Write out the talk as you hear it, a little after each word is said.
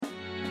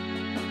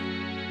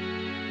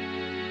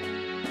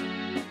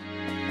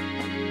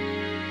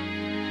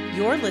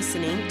You're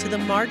listening to the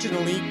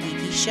Marginally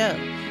Geeky Show,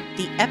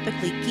 the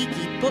epically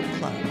geeky book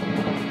club.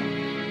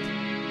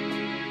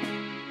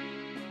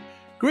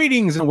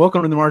 Greetings and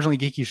welcome to the Marginally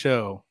Geeky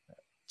Show.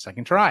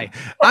 Second try.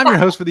 I'm your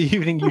host for the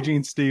evening,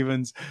 Eugene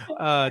Stevens.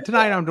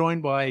 Tonight I'm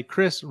joined by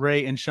Chris,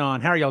 Ray, and Sean.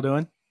 How are y'all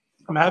doing?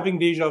 I'm having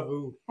deja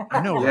vu.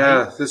 I know, Yeah,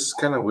 right? this is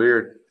kind of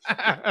weird.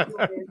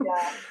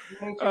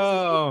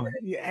 Oh,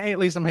 yeah, hey, at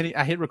least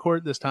I hit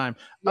record this time.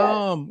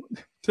 Yes.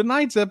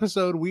 Tonight's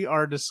episode we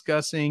are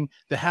discussing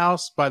The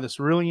House by the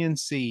Cerulean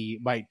Sea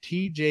by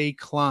T.J.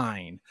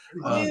 Klein.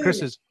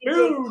 Chris is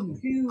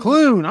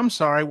Clune. I'm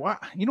sorry. Why?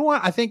 You know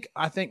what? I think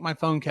my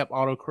phone kept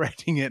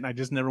auto-correcting it, and I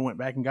just never went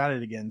back and got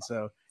it again.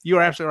 So you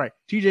are absolutely right.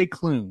 T.J.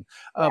 Clune.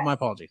 My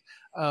apologies.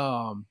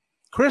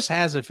 Chris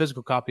has a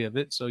physical copy of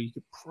it, so you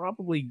could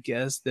probably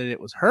guess that it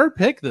was her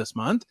pick this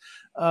month.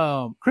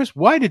 Chris,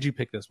 why did you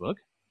pick this book?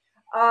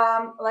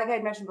 Like I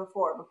had mentioned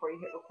before you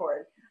hit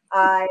record,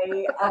 I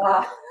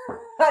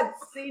had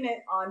seen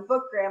it on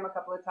Bookgram a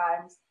couple of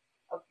times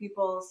of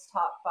people's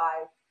top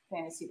 5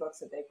 fantasy books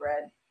that they've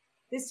read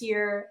this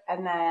year.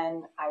 And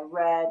then I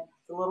read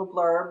the little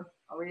blurb.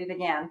 I'll read it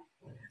again.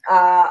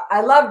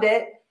 I loved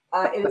it.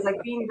 It was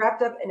like being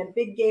wrapped up in a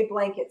big gay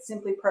blanket,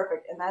 simply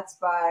perfect. And that's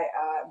by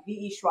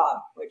V.E.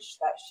 Schwab,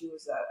 she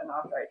was an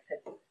author I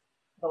picked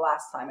the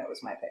last time it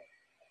was my pick.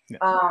 Yeah.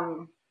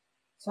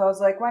 So I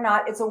was like, why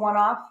not? It's a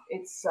one-off.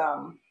 It's,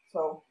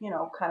 so,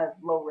 kind of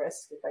low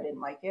risk if I didn't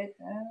like it.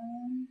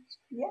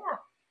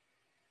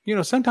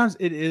 Yeah. Sometimes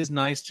it is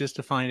nice just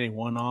to find a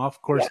one-off.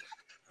 Of course,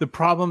 The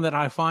problem that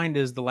I find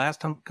is the last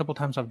couple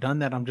times I've done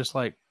that, I'm just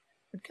like,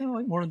 I kind of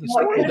like more of the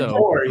story,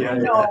 though.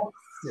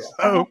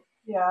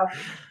 Yeah.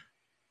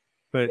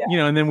 But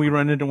and then we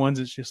run into ones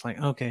that's just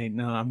like, okay,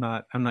 no, I'm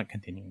not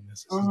continuing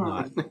this. This is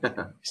not.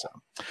 So,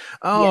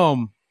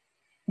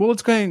 well,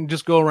 let's go ahead and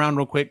just go around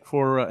real quick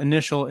for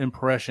initial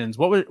impressions.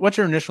 What's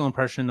your initial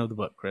impression of the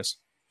book, Chris?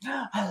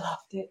 I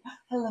loved it.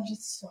 I loved it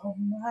so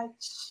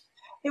much.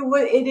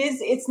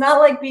 It's not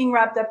like being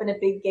wrapped up in a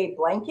big gay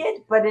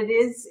blanket, but it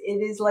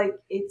is like,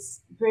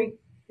 it's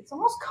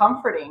almost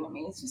comforting. I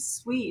mean, it's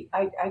just sweet.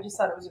 I just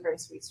thought it was a very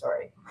sweet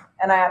story,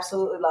 and I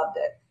absolutely loved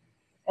it.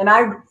 And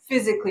I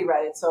physically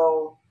read it,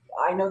 so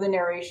I know the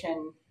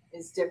narration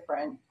is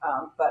different,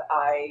 but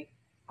I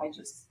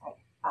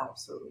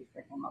absolutely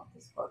freaking love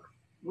this book.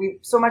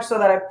 So much so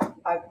that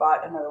I've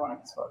bought another one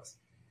of his books.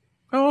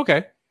 Oh,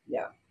 okay.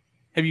 Yeah.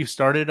 Have you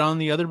started on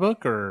the other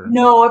book, or?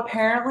 No,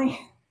 apparently.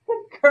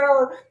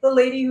 The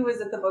lady who was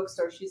at the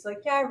bookstore, she's like,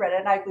 yeah, I read it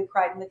and I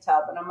cried in the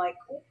tub. And I'm like,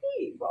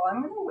 okay, well,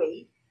 I'm going to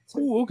wait.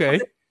 Ooh, okay.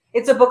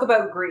 It's a book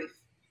about grief.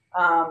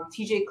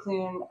 TJ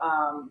Clune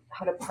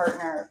had a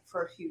partner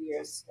for a few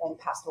years and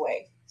passed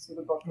away. So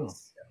the book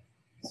is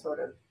sort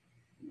of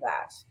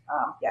that.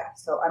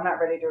 So I'm not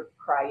ready to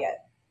cry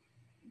yet.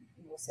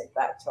 We'll save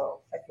that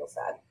till I feel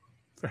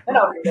sad. And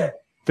I'll read it.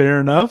 Fair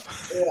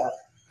enough.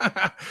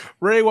 Yeah.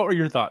 Ray, what were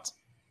your thoughts?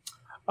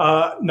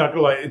 Not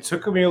gonna lie, it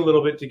took me a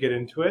little bit to get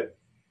into it.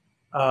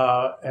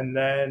 And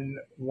then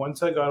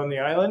once I got on the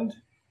island,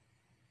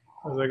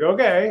 I was like,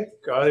 okay,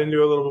 got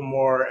into it a little bit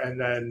more. And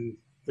then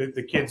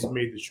the kids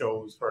made the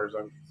show as far as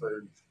I'm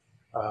concerned.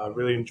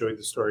 Really enjoyed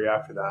the story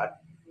after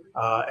that.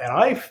 And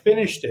I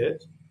finished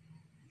it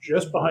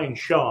just behind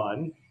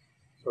Sean.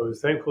 So I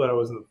was thankful that I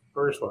wasn't the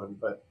first one,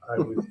 but I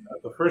was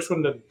the first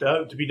one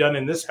to be done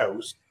in this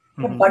house.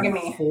 Kept bugging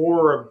me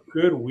for a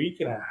good week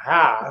and a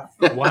half.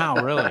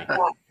 Wow, really? Yeah,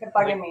 kept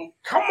bugging me.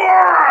 Come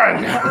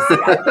on!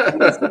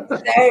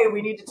 Today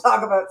we need to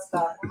talk about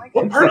stuff. I'm like,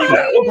 what part do you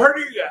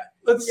got?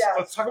 Let's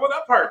talk about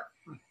that part.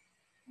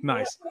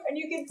 Nice. Yeah. And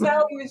you can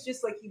tell he was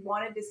just like, he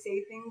wanted to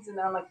say things, and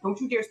then I'm like, don't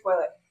you dare spoil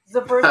it. This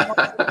is the first one.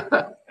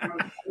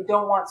 I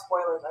don't want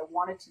spoilers. I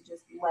wanted to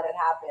just let it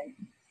happen.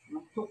 I'm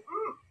like,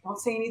 don't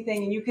say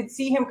anything. And you could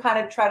see him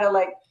kind of try to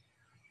like,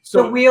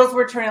 the wheels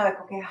were turning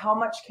like, okay, how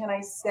much can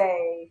I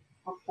say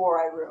before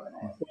I ruin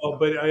it? Well,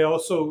 but I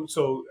also,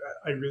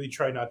 I really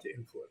try not to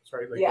influence,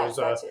 right? Like,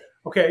 that's it.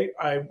 Okay,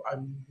 I'm,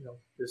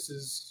 this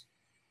is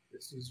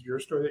your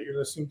story that you're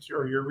listening to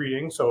or you're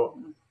reading, so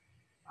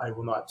I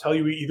will not tell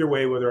you either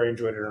way whether I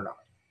enjoyed it or not.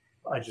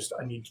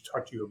 I need to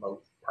talk to you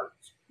about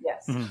parts.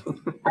 Yes.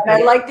 Mm-hmm. And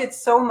I liked it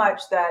so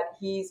much that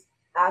he's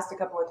asked a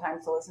couple of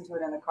times to listen to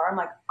it in the car. I'm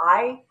like,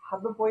 I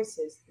have the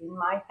voices in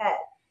my head.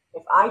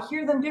 If I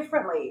hear them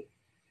differently,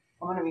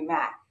 I'm going to be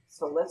mad.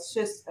 So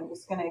I'm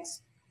just going to.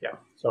 Yeah.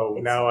 So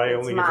now I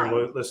only get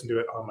to listen to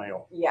it on my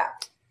own. Yeah.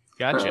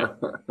 Gotcha.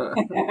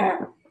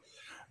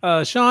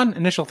 Sean,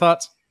 initial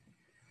thoughts?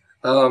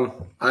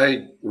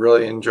 I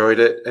really enjoyed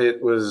it.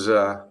 It was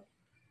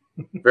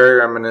very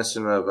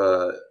reminiscent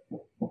of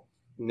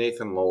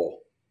Nathan Lowell.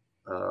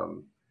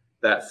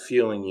 That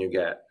feeling you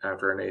get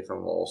after a Nathan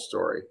Lowell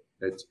story.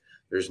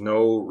 There's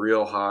no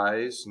real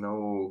highs,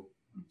 no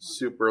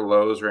super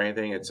lows or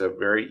anything. It's a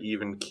very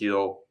even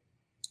keel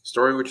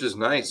story, which is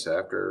nice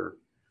after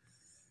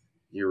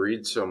you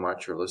read so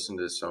much or listen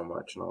to so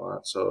much and all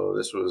that. So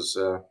this was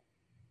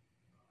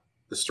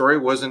the story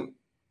wasn't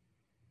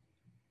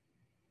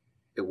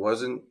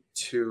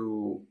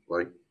too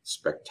like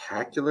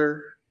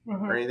spectacular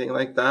or anything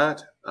like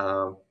that.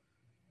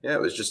 Yeah,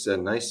 it was just a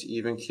nice,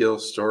 even keel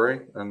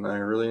story, and I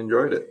really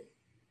enjoyed it.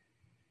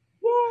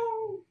 Yay!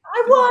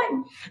 I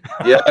won.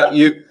 Yeah,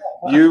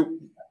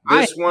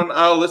 this one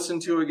I'll listen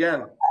to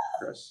again,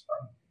 Chris.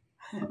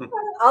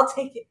 I'll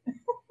take it.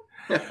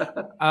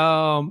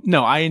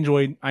 No, I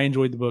enjoyed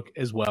the book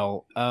as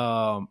well.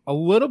 A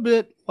little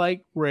bit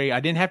like Ray, I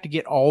didn't have to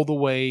get all the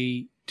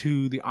way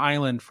to the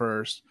island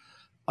first.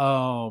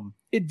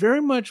 It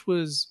very much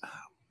was.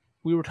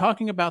 We were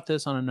talking about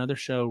this on another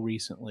show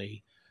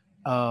recently.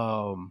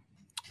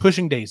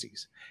 Pushing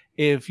Daisies.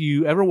 If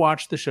you ever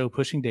watched the show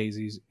Pushing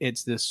Daisies,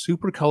 it's this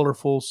super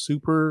colorful,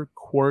 super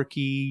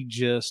quirky,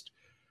 just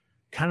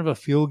kind of a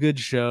feel good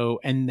show,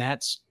 and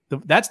that's the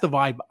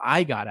vibe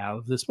I got out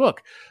of this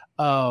book.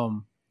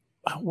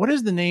 What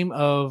is the name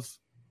of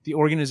the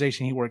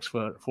organization he works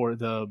for? It's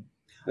the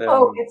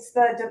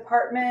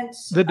department.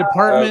 The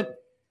department.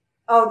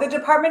 The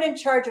department in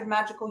charge of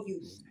magical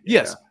youth.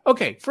 Yes. Yeah.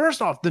 Okay.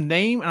 First off, the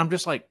name, and I'm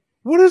just like,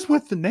 what is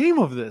with the name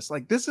of this?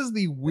 Like, this is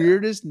the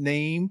weirdest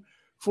name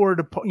for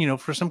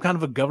for some kind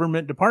of a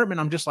government department.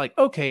 I'm just like,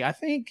 okay, I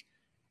think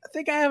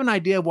I have an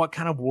idea of what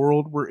kind of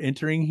world we're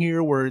entering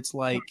here, where it's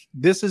like,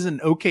 this is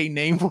an okay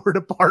name for a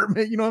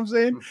department. You know what I'm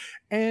saying?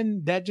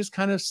 And that just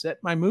kind of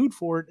set my mood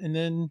for it. And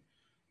then,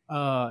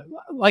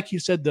 like you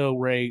said, though,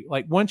 Ray,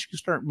 like once you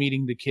start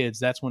meeting the kids,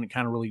 that's when it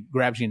kind of really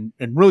grabs you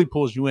and really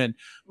pulls you in.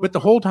 But the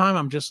whole time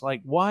I'm just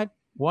like, what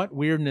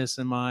weirdness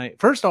am I?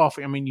 First off,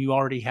 I mean, you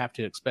already have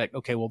to expect,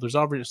 okay, well, there's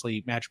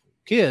obviously magical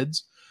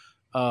kids.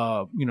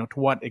 To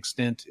what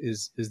extent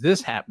is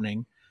this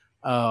happening?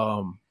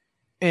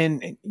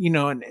 And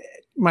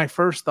my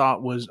first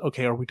thought was,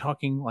 okay, are we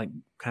talking like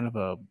kind of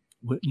a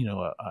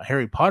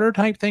Harry Potter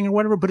type thing or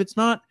whatever? But it's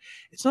not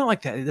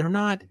like that.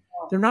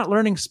 They're not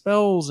learning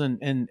spells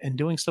and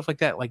doing stuff like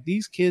that. Like,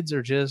 these kids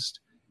are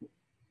just,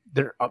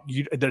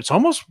 it's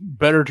almost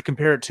better to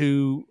compare it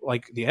to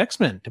like the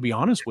X-Men, to be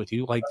honest with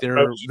you. Like, they're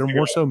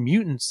more so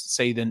mutants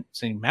than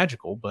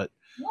magical, but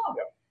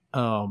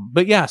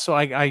yeah, so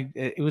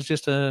it was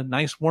just a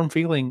nice warm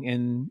feeling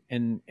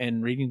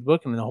in reading the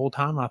book. And the whole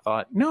time I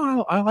thought,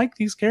 no, I like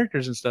these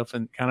characters and stuff.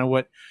 And kind of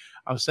what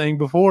I was saying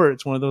before,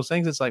 it's one of those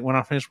things. It's like when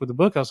I finished with the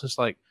book, I was just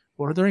like,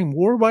 well, are there any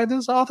more by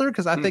this author?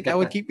 Cause I think I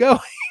would keep going.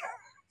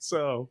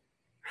 So,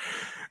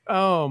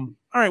 all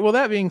right. Well,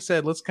 that being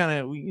said, let's kind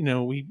of,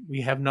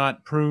 we have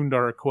not pruned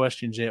our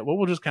questions yet. Well,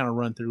 we'll just kind of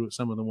run through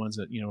some of the ones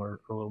that,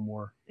 are a little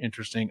more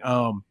interesting.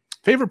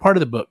 Favorite part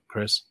of the book,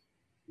 Chris?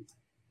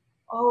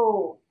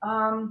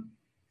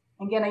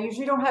 Again, I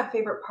usually don't have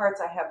favorite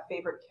parts. I have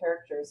favorite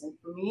characters. And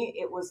for me,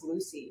 it was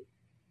Lucy.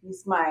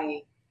 He's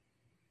my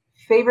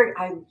favorite.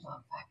 I love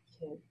that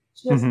kid.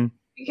 Just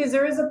because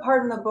there is a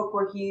part in the book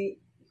where he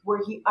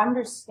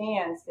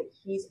understands that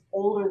he's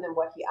older than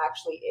what he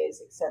actually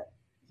is, except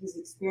he's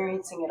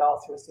experiencing it all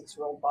through a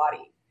 6-year-old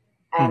body.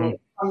 And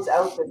it comes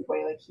out this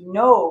way. Like, he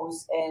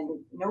knows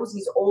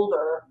he's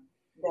older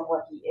than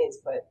what he is,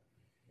 but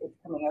it's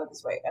coming out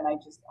this way. And I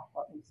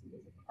thought Lucy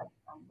was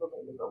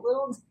a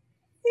little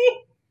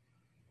see,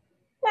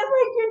 and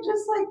like, you're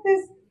just like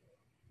this.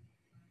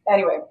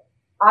 Anyway,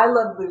 I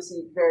love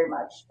Lucy very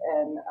much,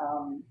 and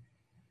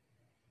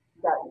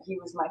that he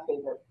was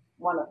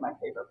one of my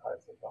favorite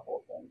parts of the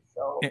whole thing.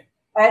 So,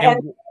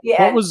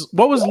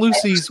 what was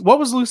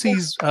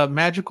Lucy's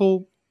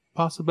magical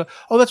possible?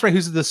 Oh, that's right.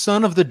 Who's the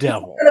son of the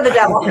devil? Son of the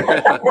devil.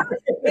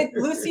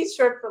 Lucy's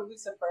short for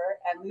Lucifer,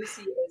 and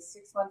Lucy is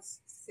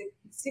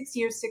 6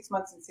 years, 6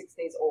 months, and 6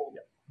 days old.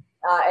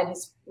 And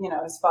his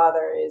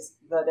father is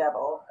the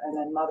devil, and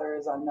then mother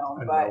is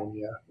unknown. But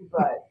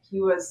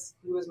he was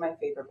my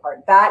favorite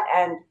part. That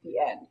and the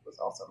end was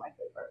also my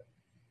favorite.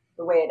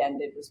 The way it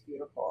ended was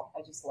beautiful.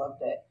 I just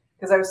loved it,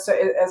 because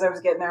as I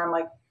was getting there, I'm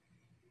like,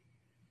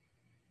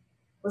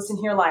 listen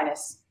here,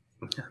 Linus,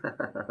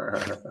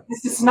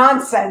 this is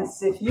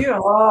nonsense. If you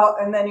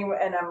and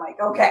I'm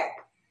like, okay,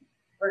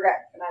 we're good.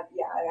 And I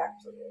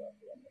actually loved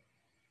the ending.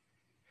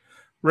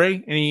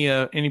 Ray,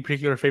 any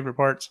particular favorite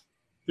parts?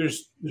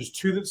 There's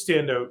two that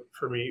stand out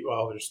for me.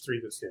 Well, there's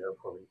three that stand out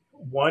for me.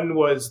 One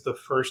was the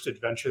first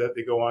adventure that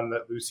they go on,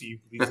 that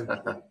Lucy leads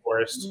into the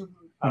forest.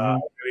 I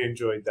really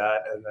enjoyed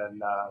that. And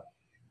then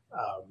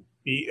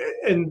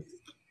and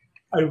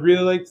I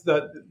really liked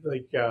that,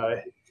 like,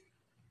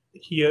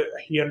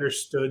 he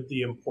understood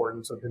the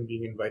importance of him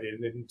being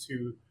invited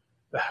into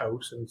the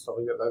house and stuff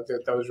like that.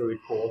 That was really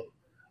cool.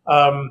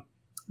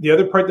 The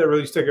other part that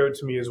really stuck out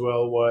to me as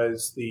well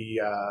was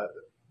the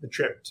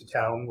trip to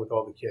town with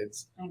all the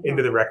kids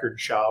into the record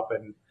shop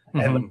and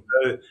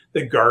like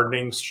the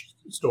gardening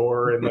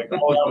store, and like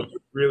all that was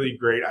really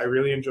great. I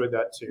really enjoyed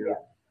that too. Yeah.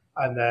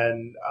 And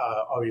then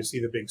obviously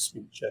the big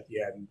speech at the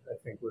end, I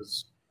think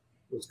was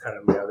kind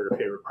of my other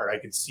favorite part. I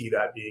could see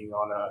that being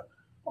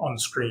on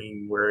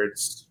screen, where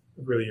it's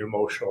a really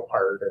emotional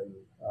part, and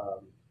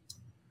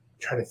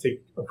trying to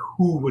think of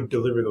who would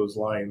deliver those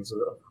lines,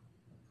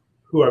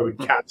 who I would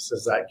cast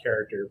as that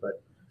character.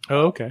 But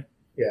okay,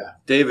 yeah,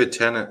 David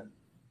Tennant.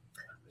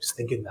 I was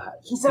thinking that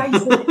he's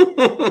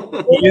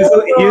he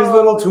is a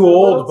little too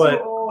old, but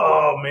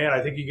oh man,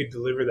 I think you could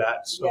deliver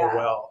that so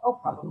well. Oh,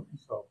 probably.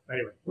 So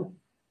anyway,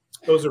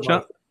 those are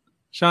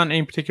Sean,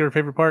 any particular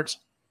favorite parts?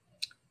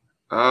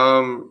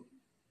 The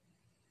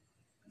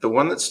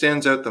one that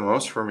stands out the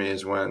most for me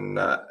is when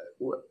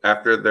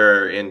after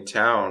they're in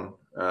town,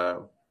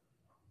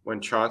 when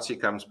Chauncey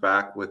comes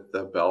back with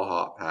the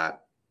bellhop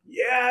hat.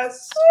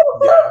 Yes.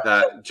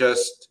 That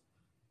just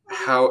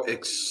how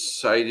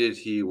excited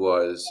he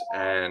was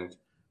and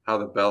how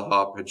the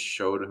bellhop had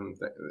showed him.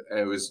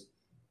 It was,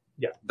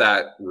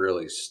 that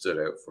really stood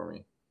out for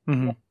me.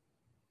 Mm-hmm.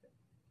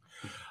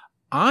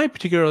 I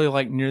particularly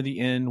like near the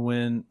end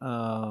when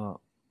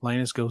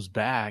Linus goes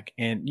back,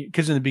 and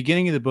because in the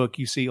beginning of the book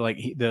you see like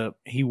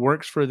he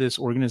works for this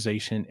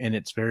organization, and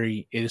it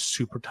is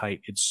super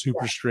tight, it's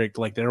super strict,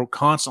 like they're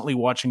constantly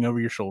watching over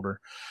your shoulder,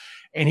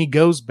 and he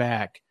goes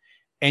back,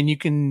 and you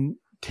can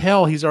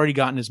tell he's already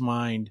got in his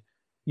mind,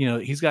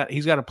 he's got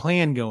a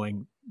plan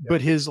going, but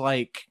his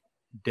like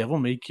devil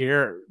may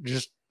care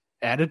just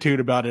attitude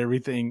about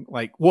everything,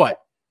 like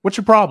what's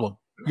your problem?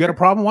 You got a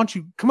problem? Why don't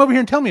you come over here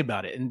and tell me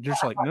about it? And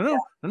just like, no,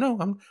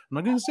 I'm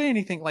not going to say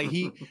anything. Like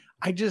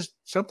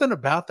something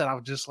about that. I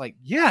was just like,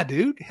 yeah,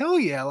 dude, hell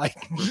yeah. Like,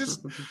 just,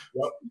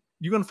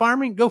 you going to fire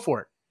me? Go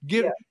for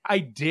it. I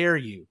dare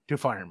you to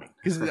fire me.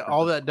 Because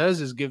all that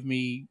does is give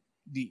me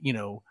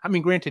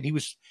granted, he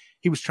was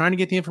trying to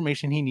get the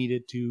information he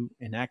needed to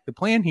enact the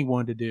plan he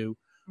wanted to do.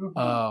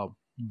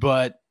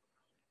 But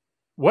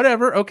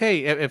whatever.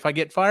 Okay. If I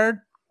get fired,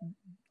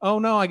 oh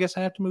no, I guess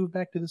I have to move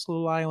back to this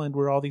little island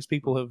where all these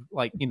people have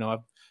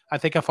I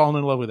think I've fallen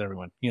in love with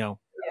everyone, oh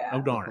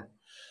darn.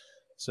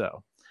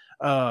 So,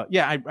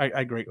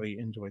 I greatly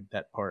enjoyed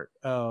that part.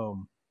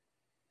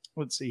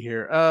 Let's see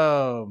here.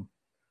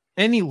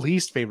 Any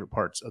least favorite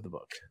parts of the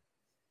book?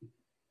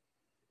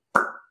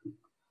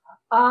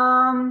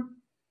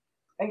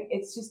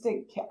 It's just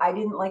I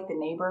didn't like the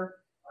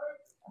neighbor.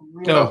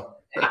 Really,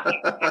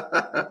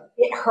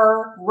 hit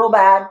her real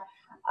bad.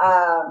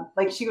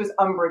 Like she was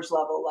Umbridge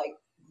level, like.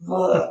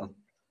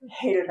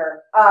 Hated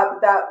her.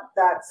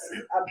 That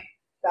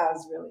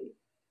was really,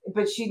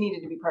 but she needed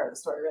to be part of the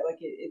story, right? Like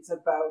it's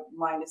about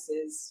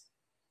Linus's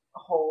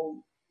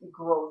whole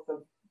growth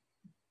of,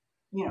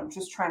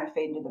 just trying to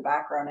fade into the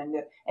background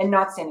and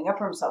not standing up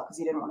for himself because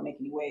he didn't want to make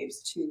any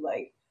waves. To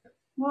like,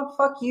 well,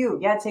 fuck you.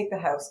 Yeah, take the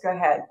house. Go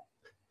ahead.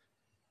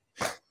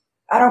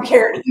 I don't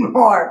care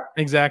anymore.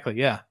 Exactly.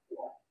 Yeah.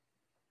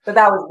 But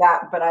that was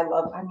that. But I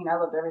loved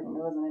everything.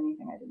 There wasn't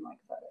anything I didn't like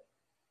about it.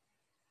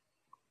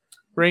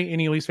 Ray,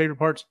 any least favorite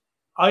parts?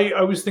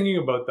 I was thinking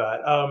about that.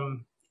 I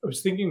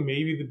was thinking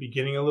maybe the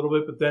beginning a little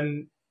bit, but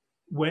then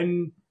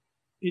when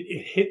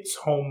it hits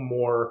home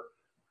more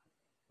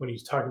when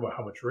he's talking about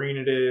how much rain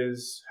it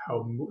is,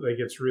 how like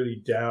it's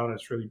really down,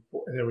 and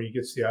then when he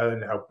gets to the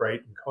island, how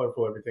bright and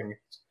colorful everything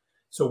is.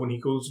 So when he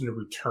goes into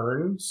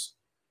returns,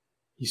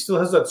 he still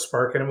has that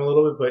spark in him a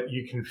little bit, but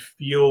you can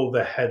feel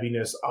the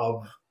heaviness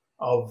of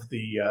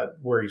the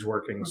where he's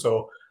working.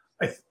 So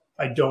I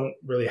don't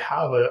really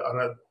have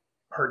a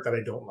part that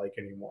I don't like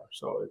anymore.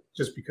 So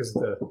just because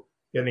the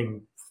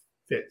ending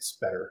fits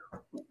better.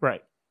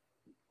 Right.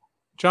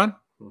 John?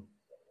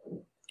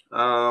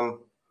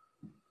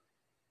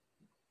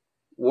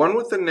 One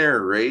with the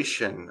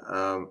narration,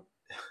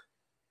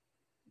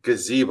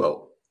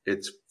 gazebo.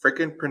 It's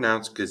freaking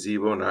pronounced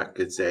gazebo, not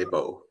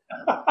gazebo.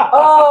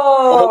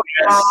 Oh,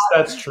 yes,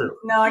 that's true.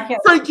 No, I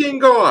can't.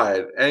 Freaking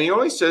God. And he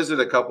only says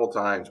it a couple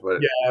times, but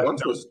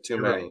once was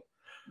too many.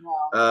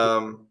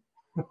 No.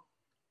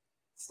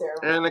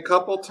 And a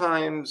couple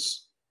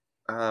times,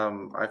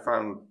 I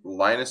found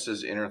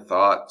Linus's inner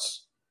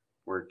thoughts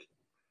were,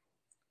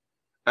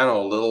 I don't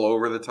know, a little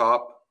over the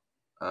top.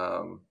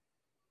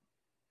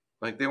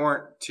 Like they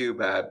weren't too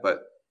bad,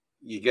 but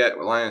you get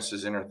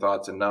Linus's inner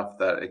thoughts enough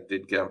that it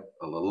did get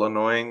a little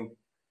annoying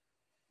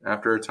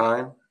after a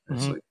time. Mm-hmm.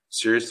 It's like,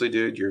 seriously,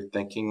 dude, you're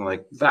thinking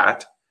like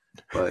that.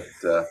 But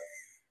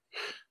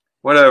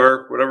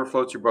whatever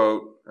floats your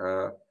boat.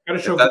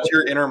 If that's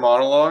your inner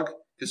monologue.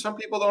 Because some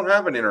people don't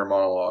have an inner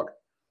monologue.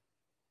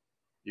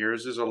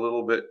 Yours is a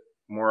little bit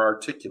more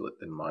articulate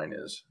than mine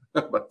is.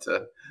 But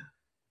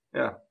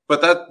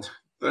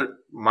they're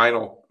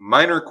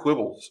minor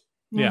quibbles.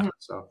 Yeah.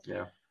 So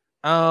yeah.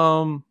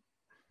 I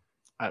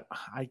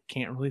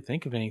can't really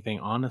think of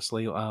anything,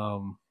 honestly.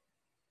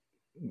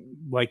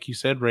 Like you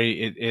said, Ray,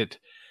 it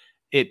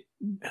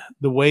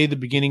the way the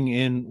beginning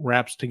and end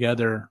wraps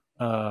together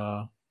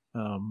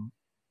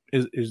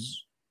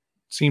is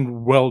seemed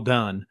well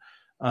done.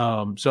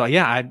 So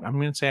yeah, I'm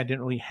going to say I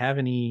didn't really have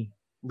any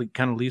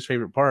kind of least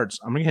favorite parts.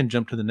 I'm going to go ahead and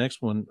jump to the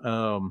next one.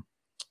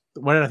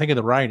 What did I think of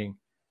the writing?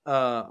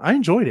 I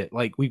enjoyed it.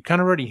 Like we've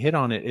kind of already hit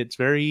on it. It's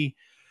very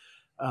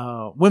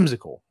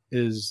whimsical.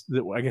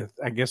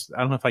 I guess I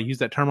don't know if I used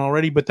that term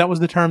already, but that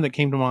was the term that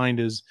came to mind.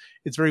 Is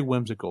it's very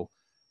whimsical.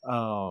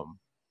 And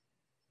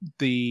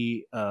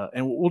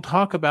we'll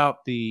talk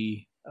about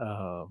the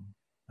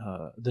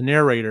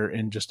narrator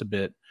in just a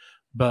bit,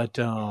 but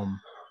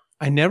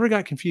I never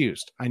got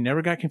confused. He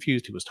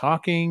was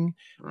talking.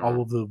 All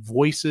of the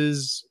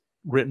voices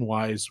written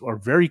wise are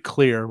very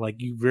clear. Like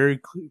you very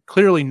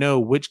clearly know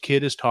which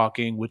kid is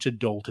talking, which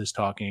adult is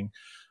talking.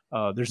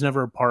 There's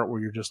never a part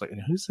where you're just like,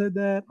 who said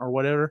that or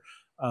whatever.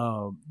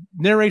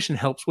 Narration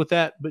helps with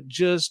that, but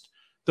just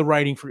the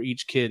writing for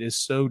each kid is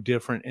so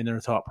different in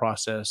their thought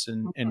process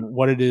and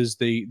what it is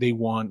they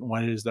want,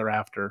 what it is they're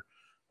after.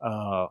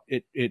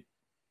 It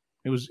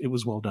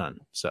was well done.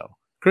 So,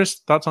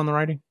 Chris, thoughts on the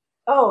writing?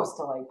 Oh, it was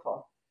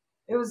delightful.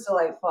 It was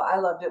delightful. I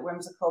loved it.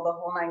 Whimsical, the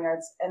whole 9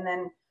 yards. And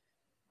then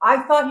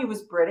I thought he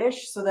was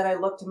British, so then I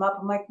looked him up.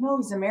 I'm like, no,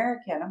 he's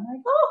American. I'm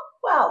like, oh,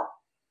 well,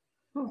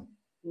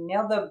 he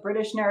nailed the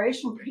British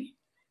narration pretty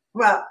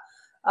well.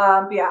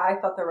 But yeah, I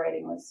thought the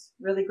writing was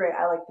really great.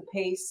 I liked the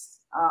pace.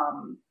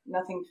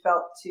 Nothing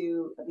felt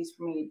at least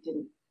for me, it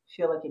didn't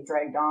feel like it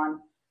dragged on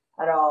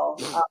at all.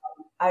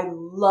 I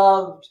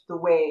loved the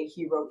way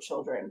he wrote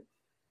children.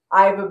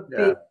 I have a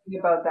big thing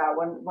about that.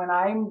 When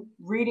I'm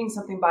reading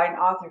something by an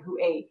author who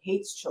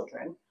hates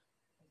children,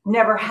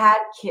 never had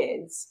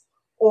kids,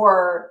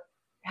 or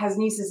has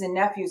nieces and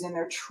nephews, and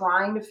they're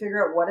trying to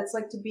figure out what it's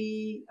like to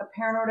be a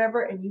parent or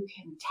whatever, and you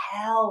can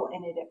tell,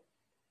 and it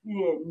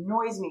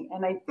annoys me.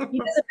 And he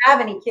doesn't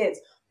have any kids,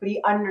 but he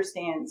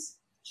understands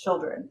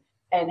children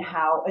and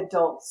how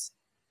adults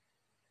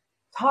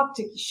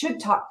should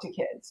talk to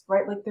kids,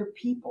 right? Like they're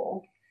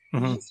people. You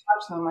should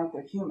talk to them like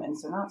they're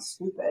humans. They're not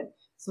stupid.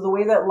 So the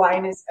way that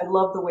I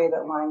love the way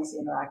that Linus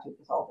interacted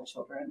with all the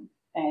children.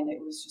 And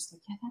it was just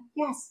like,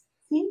 yes,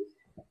 see?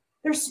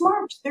 They're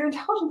smart. They're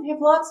intelligent. They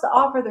have lots to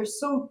offer. They're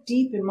so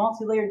deep and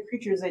multi-layered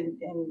creatures.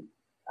 And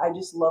I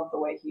just love the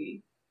way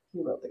he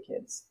wrote the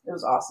kids. It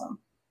was awesome.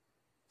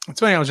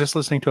 It's funny. I was just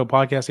listening to a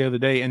podcast the other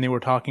day, and they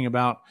were talking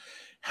about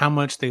how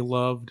much they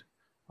loved.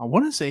 I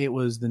want to say it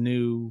was the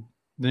new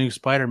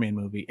Spider-Man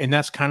movie, and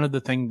that's kind of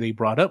the thing they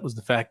brought up was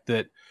the fact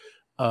that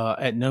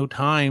at no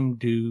time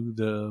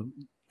they're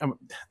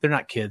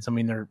not kids. I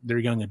mean, they're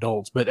young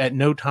adults, but at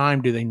no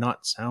time do they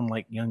not sound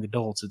like young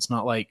adults. It's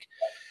not like,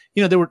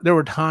 there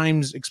were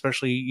times,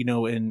 especially,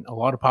 in a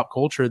lot of pop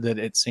culture that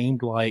it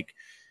seemed like,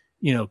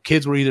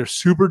 kids were either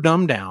super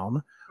dumbed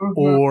down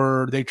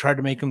or they tried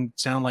to make them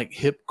sound like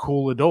hip,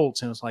 cool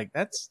adults. And it was like,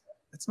 that's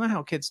not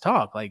how kids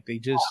talk. Like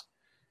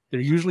they're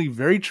usually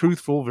very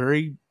truthful,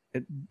 and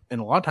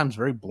a lot of times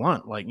very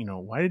blunt. Like,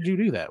 why did you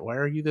do that? Why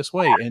are you this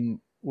way? And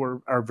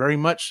are very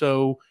much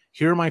so,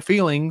 here are my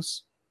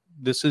feelings.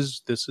 This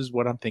is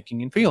what I'm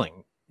thinking and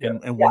feeling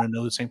and want to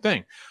know the same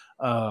thing.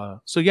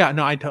 So yeah,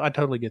 no, I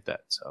totally get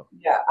that. So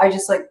yeah, I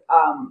just like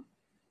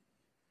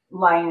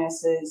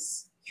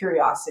Linus's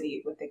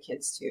curiosity with the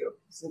kids too.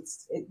 So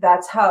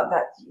that's how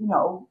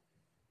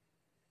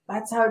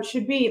it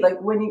should be. Like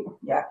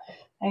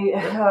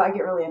I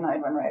get really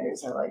annoyed when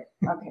writers are like,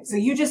 okay, so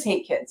you just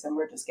hate kids and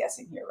we're just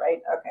guessing here,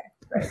 right? Okay,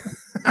 right.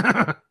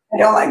 I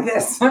don't like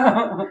this.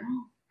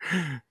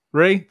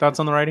 Ray, thoughts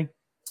on the writing?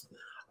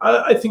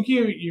 I think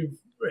you've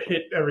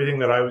hit everything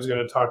that I was going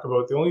to talk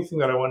about. The only thing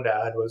that I wanted to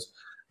add was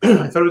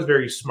I thought it was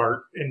very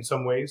smart in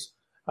some ways,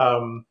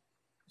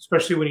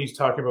 especially when he's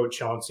talking about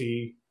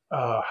Chauncey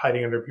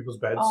hiding under people's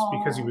beds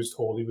because he was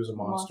told he was a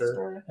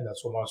monster, and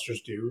that's what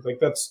monsters do. Like,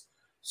 that's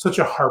such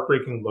a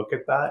heartbreaking look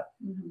at that.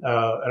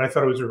 And I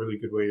thought it was a really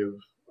good way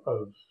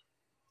of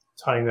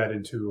tying that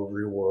into a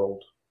real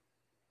world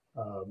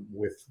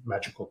with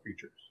magical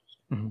creatures.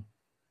 Mm-hmm.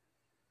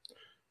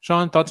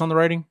 Sean, thoughts on the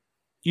writing?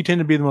 You tend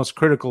to be the most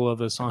critical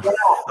of us on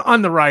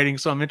the writing,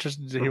 so I'm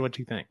interested to hear what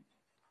you think.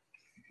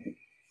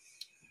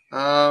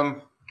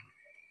 The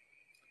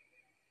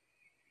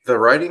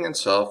writing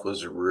itself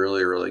was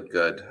really, really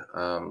good.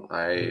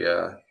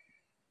 I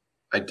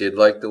did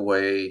like the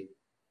way,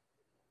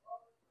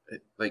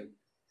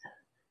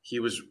 he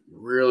was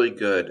really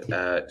good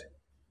at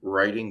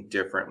writing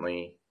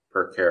differently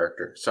per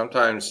character.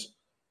 Sometimes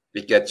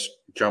it gets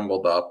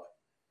jumbled up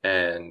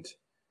and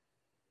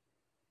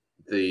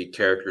the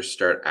characters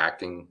start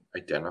acting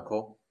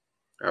identical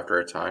after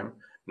a time.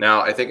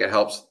 Now, I think it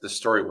helps the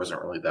story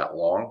wasn't really that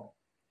long,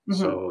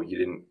 so you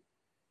didn't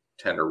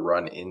tend to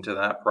run into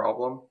that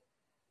problem.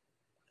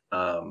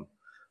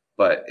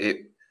 But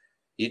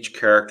each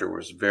character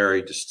was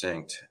very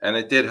distinct, and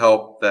it did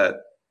help that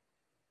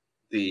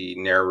the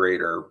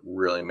narrator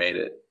really made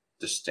it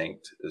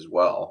distinct as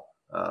well.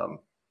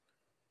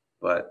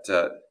 But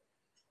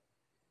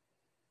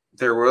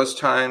there was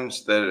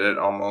times that it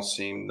almost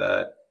seemed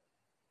that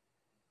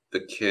the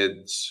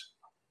kids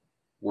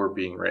were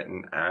being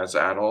written as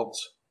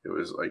adults. It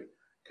was like,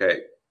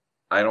 okay,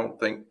 I don't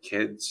think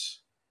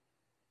kids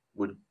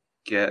would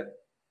get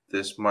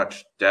this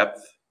much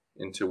depth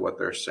into what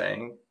they're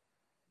saying.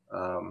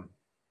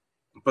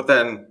 But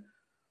then,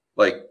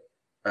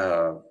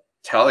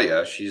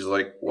 Talia, she's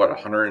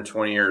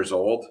 120 years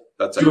old?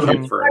 That's a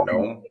kid for a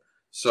gnome.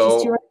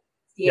 So,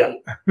 yeah.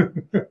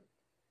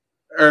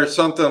 Or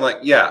something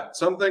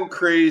something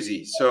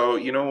crazy. So,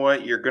 you know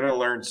what? You're going to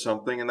learn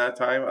something in that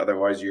time.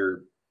 Otherwise,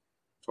 you're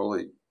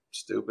totally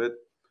stupid.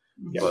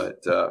 Yeah.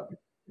 But,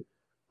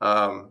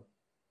 all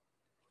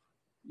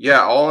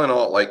in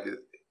all,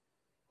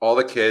 all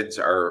the kids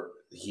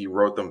he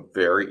wrote them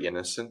very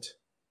innocent.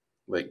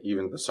 like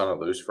even the son of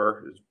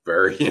Lucifer is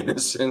very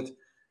innocent,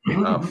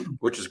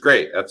 which is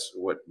great. That's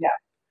what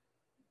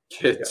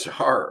kids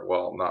are.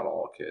 Well, not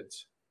all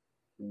kids.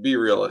 Be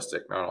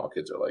realistic. Not all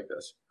kids are like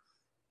this.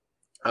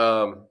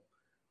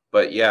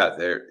 But yeah,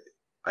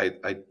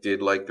 I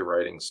did like the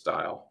writing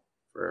style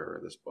for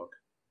this book.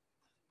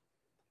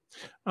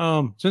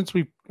 Since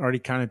we've already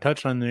kind of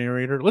touched on the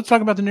narrator, let's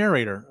talk about the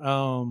narrator.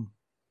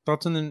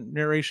 Thoughts on the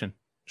narration,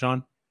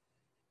 John?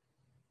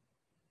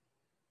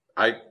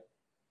 I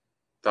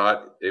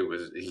thought he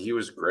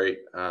was great.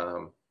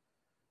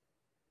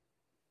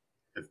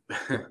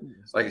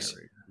 Like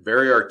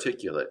very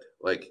articulate.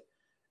 Like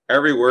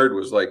every word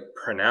was like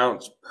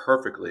pronounced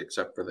perfectly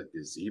except for the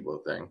gazebo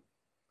thing.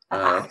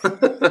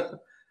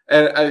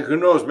 And who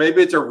knows?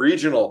 Maybe it's a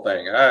regional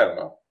thing. I don't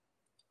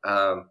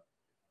know.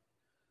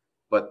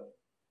 But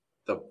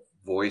the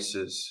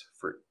voices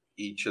for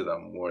each of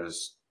them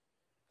was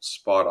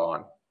spot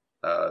on.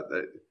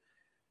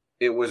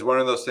 It was one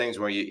of those things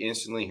where you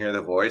instantly hear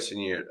the voice,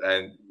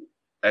 and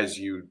as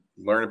you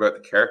learn about the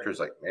characters,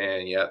 like,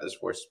 man, yeah, this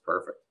voice is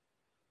perfect.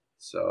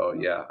 So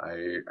yeah,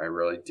 I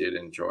really did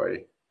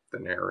enjoy the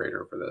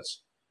narrator for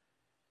this.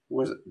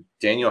 Was it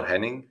Daniel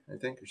Henning, I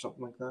think, or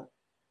something like that?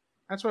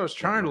 That's what I was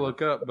trying to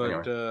look up,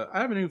 but anyway.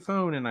 I have a new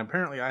phone, and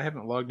apparently I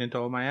haven't logged into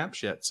all my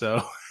apps yet.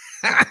 So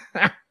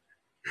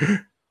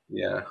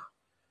yeah,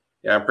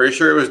 I'm pretty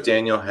sure it was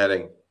Daniel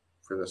Henning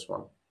for this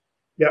one.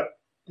 Yep,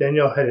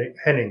 Daniel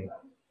Henning.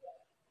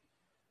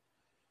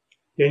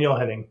 Daniel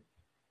Henning.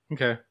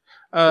 Okay.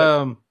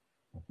 No,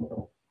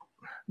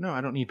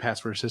 I don't need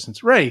password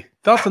assistance. Ray,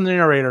 thoughts on the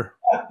narrator?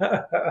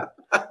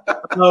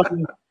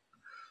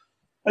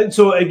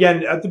 So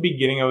again, at the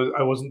beginning,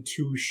 I wasn't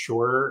too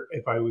sure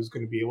if I was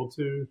going to be able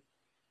to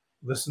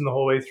listen the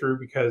whole way through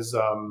because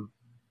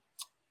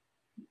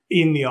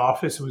in the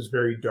office it was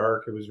very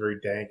dark, it was very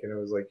dank, and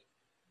it's like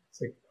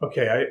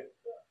okay,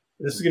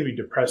 this is going to be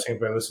depressing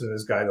if I listen to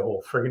this guy the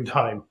whole friggin'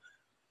 time.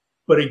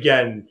 But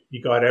again,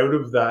 you got out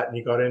of that and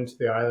you got into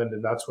the island,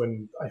 and that's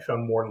when I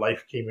found more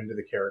life came into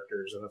the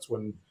characters, and that's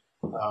when,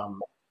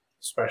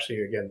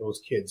 especially again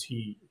those kids,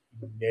 he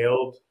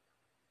nailed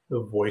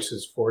the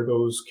voices for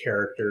those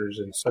characters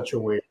in such a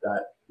way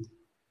that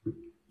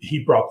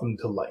he brought them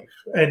to life.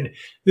 And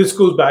this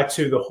goes back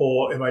to the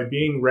whole, am I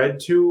being read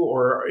to,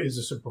 or is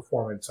this a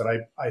performance? And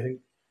I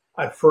think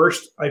at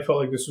first I felt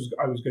like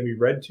I was going to be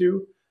read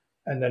to,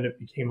 and then it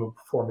became a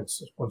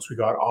performance once we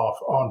got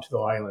off onto the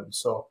island.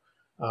 So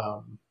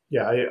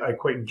yeah, I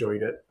quite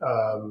enjoyed it.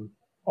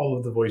 All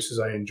of the voices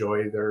I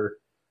enjoy, they're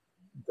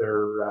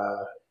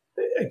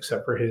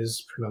except for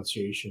his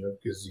pronunciation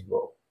of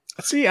gazebo.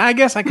 See, I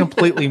guess I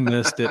completely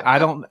missed it.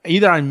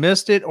 Either I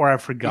missed it or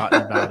I've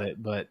forgotten about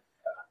it, but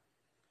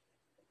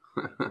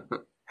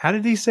how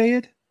did he say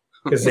it?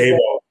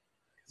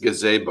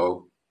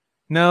 Gazebo.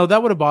 No,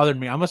 that would have bothered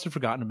me. I must have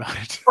forgotten about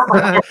it.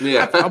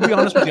 Yeah. I'll be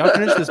honest with you. I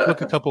finished this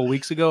book a couple of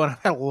weeks ago, and I've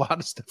had a lot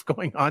of stuff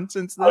going on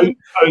since then. I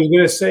was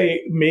going to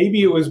say,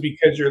 maybe it was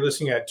because you're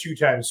listening at 2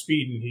 times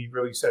speed, and he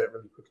really said it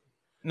really quickly.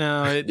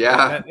 No,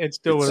 it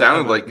still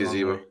sounded like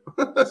gazebo.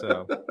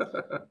 So.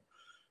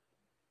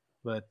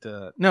 But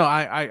no,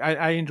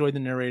 I enjoyed the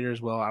narrator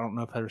as well. I don't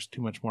know if there's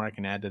too much more I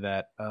can add to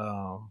that.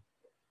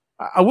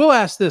 I will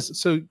ask this.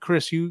 So,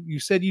 Chris, you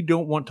said you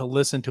don't want to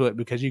listen to it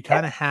because you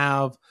kind of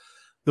have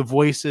the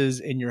voices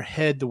in your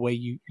head the way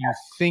you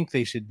think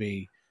they should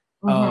be.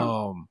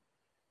 Mm-hmm.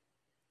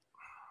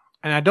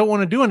 And I don't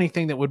want to do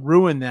anything that would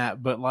ruin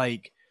that, but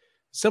like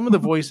some of the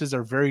voices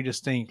are very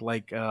distinct.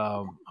 Like,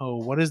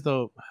 what is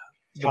the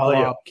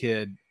Blob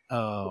kid?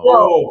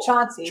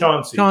 Chauncey.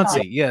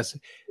 Yes.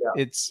 Yeah.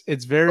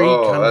 It's very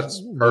kind of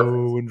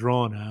slow and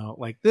drawn out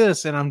like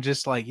this. And I'm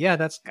just like, yeah,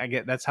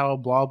 that's how a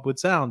blob would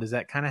sound. Is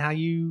that kind of how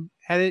you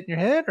had it in your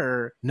head,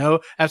 or no?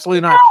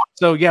 Absolutely not.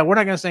 So yeah, we're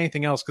not going to say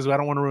anything else because I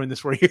don't want to ruin this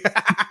for you.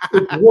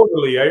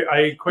 Totally.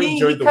 I quite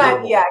enjoyed the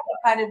warble. Yeah,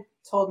 he kind of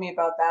told me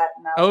about that.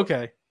 And I was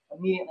okay. Like,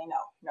 immediately,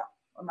 no,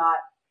 I'm not.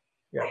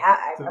 Yeah.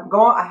 I'm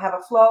going. I have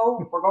a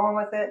flow. We're going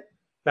with it.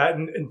 That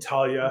and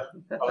Talia.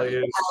 I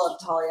love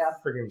Talia.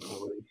 Friggin'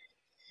 cool.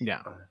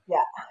 Yeah,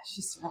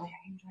 she's really.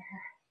 I enjoy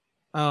her.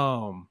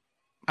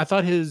 I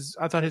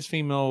thought his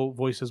female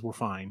voices were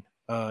fine.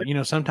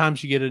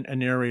 Sometimes you get a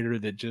narrator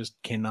that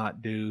just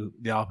cannot do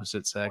the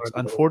opposite sex.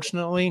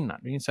 Unfortunately,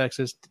 not being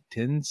sexist,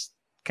 tends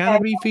kind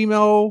of be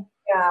female.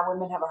 Yeah,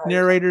 women have a hard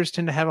narrators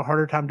tend to have a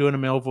harder time doing a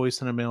male voice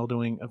than a male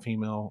doing a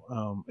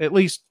female. At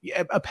least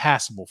a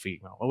passable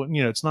female.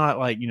 It's not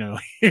like you're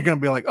going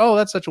to be like, oh,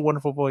 that's such a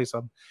wonderful voice.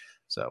 I'll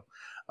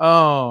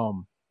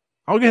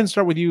go ahead and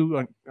start with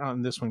you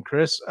on this one,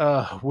 Chris.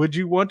 Would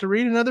you want to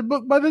read another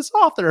book by this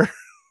author?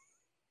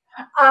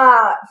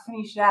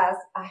 Funny you should ask.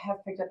 I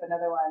have picked up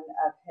another one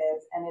of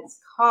his, and it's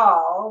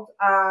called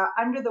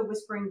Under the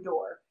Whispering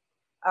Door.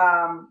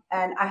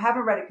 And I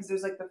haven't read it because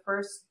there's like the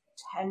first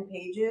 10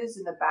 pages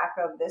in the back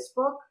of this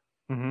book.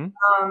 Mm-hmm.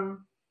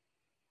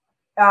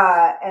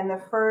 And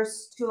the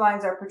first 2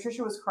 lines are,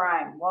 Patricia was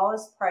crying.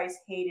 Wallace Price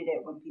hated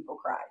it when people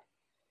cried.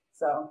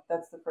 So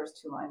that's the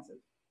first 2 lines of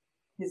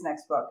his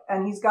next book.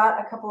 And he's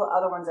got a couple of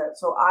other ones out.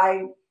 So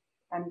I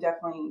I'm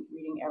definitely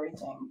reading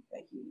everything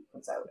that he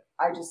puts out.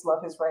 I just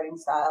love his writing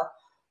style.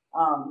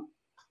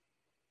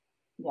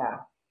 Yeah.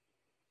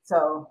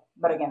 So,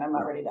 but again, I'm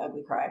not ready to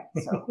ugly cry.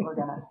 So we're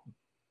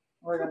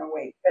gonna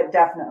wait. But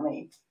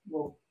definitely,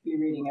 we'll be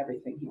reading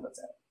everything he puts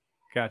out.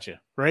 Gotcha.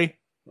 Ray?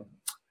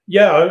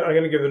 Yeah, I'm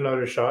going to give it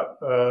another shot.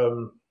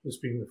 This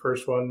being the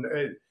first one.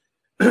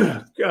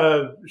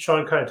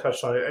 Sean kind of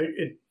touched on it.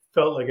 It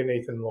felt like a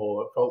Nathan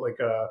Lowell. It felt like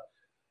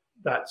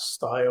that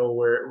style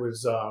where it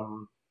was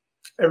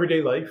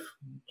everyday life,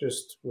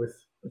 just with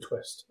a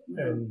twist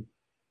and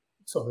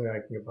something I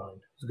can get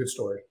behind. It's a good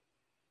story.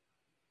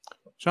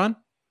 Sean?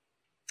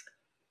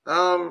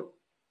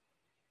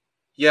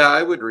 Yeah,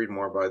 I would read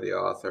more by the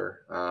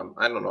author.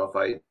 I don't know if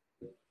I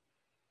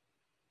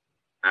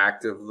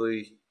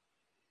actively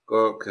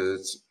go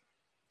because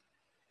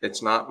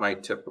it's not my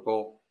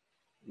typical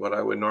what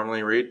I would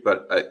normally read,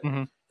 but if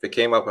it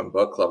came up in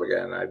book club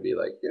again, I'd be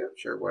like, yeah,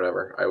 sure,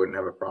 whatever. I wouldn't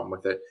have a problem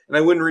with it, and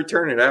I wouldn't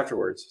return it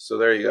afterwards. So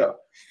there you go.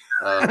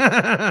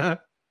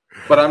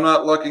 But I'm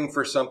not looking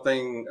for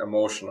something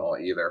emotional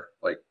either,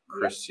 like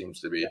Chris seems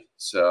to be.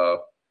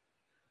 So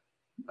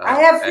I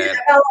have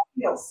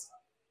feels.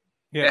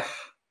 Yeah,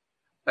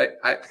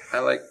 I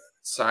like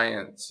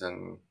science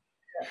and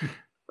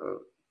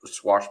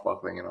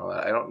swashbuckling and all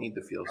that. I don't need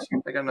the feels.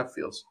 I got enough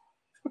feels.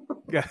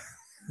 Yeah.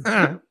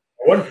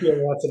 One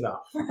feel, that's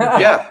enough.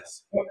 Yeah.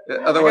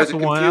 Otherwise, it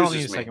one. I don't need a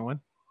confuses me. second one.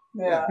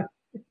 Yeah.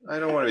 I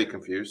don't want to be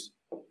confused.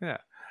 Yeah.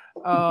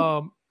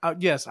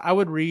 Yes, I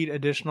would read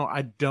additional.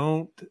 I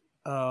don't.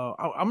 I'm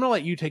going to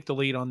let you take the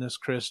lead on this,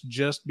 Chris,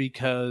 just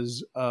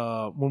because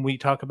when we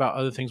talk about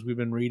other things we've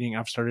been reading,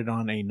 I've started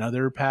on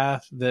another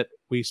path that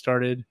we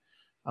started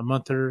a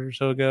month or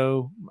so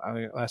ago,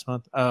 last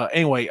month.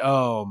 Anyway,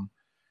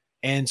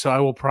 and so I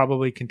will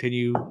probably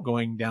continue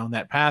going down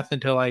that path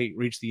until I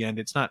reach the end.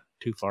 It's not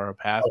too far a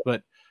path,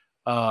 but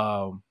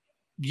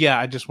yeah,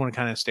 I just want to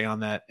kind of stay on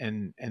that.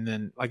 And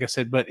then, like I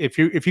said, but if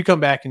you come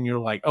back and you're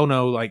like, oh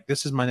no, like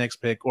this is my next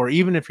pick, or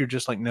even if you're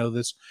just like, no,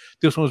 this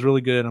one was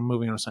really good, I'm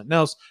moving on to something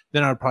else,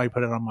 then I'd probably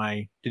put it on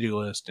my to-do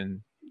list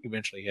and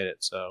eventually hit it.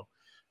 So,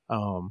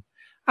 I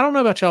don't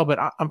know about y'all, but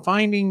I'm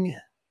finding,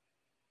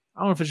 I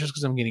don't know if it's just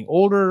because I'm getting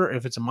older,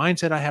 if it's a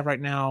mindset I have right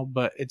now,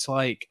 but it's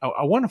like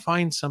I want to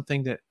find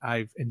something that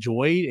I've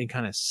enjoyed and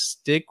kind of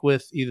stick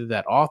with either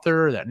that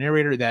author, that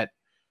narrator, that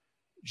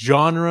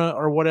genre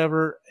or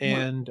whatever.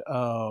 And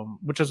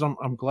which is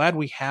I'm glad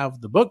we have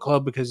the book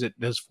club because it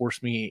does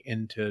force me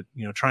into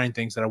trying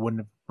things that I wouldn't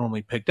have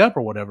normally picked up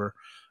or whatever.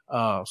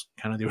 Kind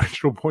of the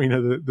original point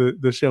of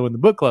the show in the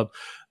book club.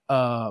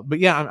 But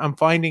yeah, I'm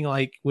finding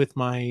like with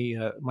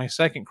my my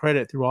second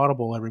credit through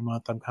Audible every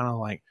month, I'm kind of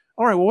like,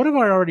 all right, well, what have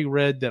I already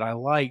read that I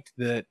liked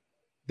that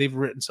they've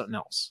written something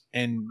else,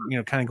 and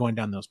kind of going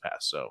down those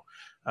paths. So,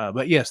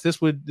 but yes, this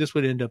would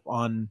end up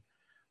on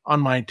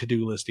my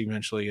to-do list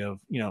eventually of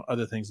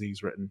other things that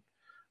he's written.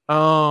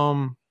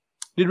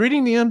 Did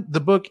reading the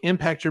book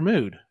impact your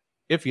mood?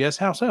 If yes,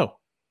 how so?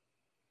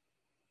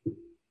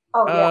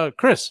 Oh yeah.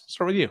 Chris,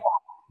 start with you.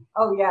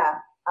 Oh yeah.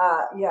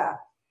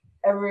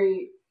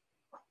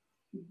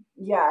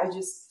 I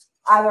just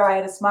either I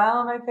had a smile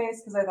on my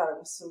face because I thought it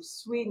was so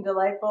sweet and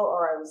delightful,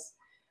 or I was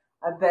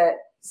a bit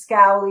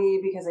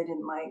scowly because I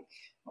didn't like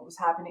what was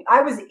happening.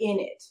 I was in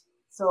it.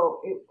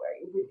 So it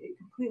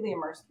completely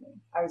immersed me.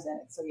 I was in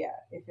it. So yeah,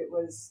 if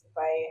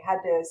I had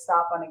to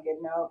stop on a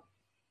good note,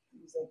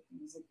 it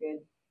was a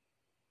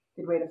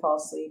good way to fall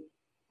asleep.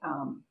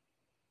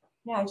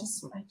 Yeah, I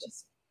just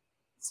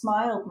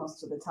smiled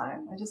most of the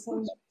time. I just thought it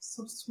was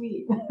so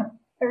sweet.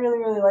 I really,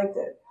 really liked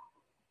it.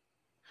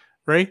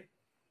 Ray?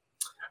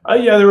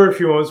 Yeah, there were a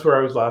few moments where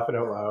I was laughing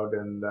out loud,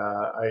 and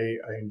I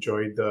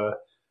enjoyed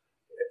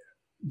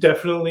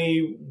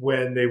definitely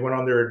when they went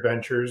on their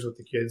adventures with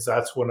the kids.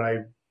 That's when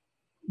I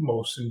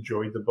most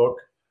enjoyed the book.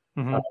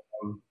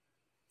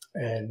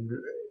 And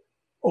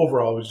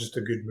overall it was just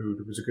a good mood.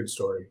 It was a good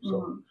story.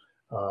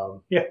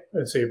 So yeah,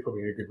 I'd say it put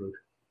me in a good mood.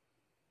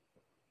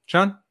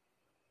 Sean?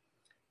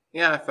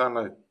 Yeah, I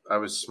found I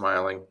was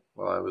smiling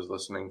while I was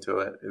listening to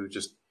it. It was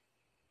just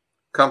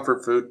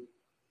comfort food.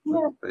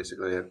 Yeah.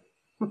 Basically it.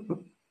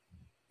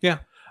 Yeah.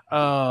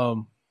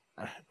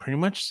 Pretty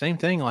much same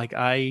thing. Like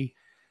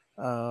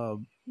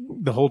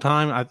the whole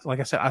time, like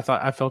I said,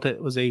 I felt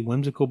it was a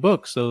whimsical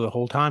book. So the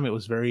whole time it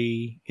was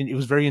very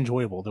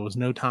enjoyable. There was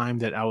no time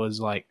that I was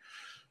like,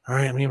 all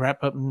right, I'm going to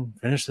wrap up and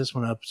finish this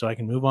one up so I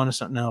can move on to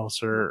something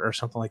else or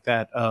something like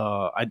that.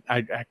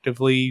 I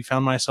actively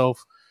found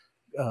myself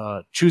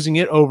choosing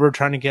it over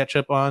trying to catch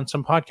up on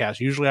some podcasts.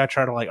 Usually I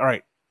try to all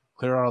right,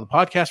 clear out all the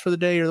podcasts for the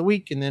day or the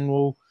week, and then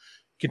we'll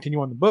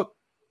continue on the book.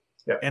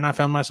 Yeah. And I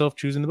found myself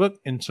choosing the book.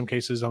 In some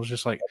cases, I was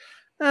just like,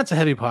 that's a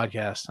heavy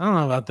podcast. I don't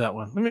know about that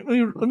one.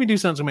 Let me do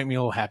something to make me a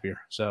little happier.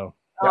 So,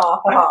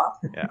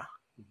 yeah.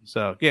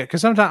 So, yeah,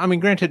 because sometimes,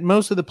 granted,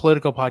 most of the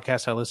political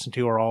podcasts I listen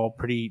to are all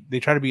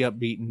they try to be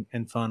upbeat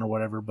and fun or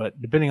whatever,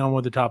 but depending on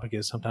what the topic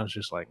is, sometimes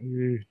just like,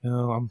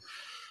 no,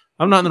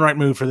 I'm not in the right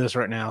mood for this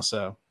right now.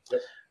 So,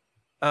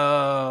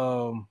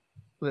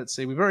 let's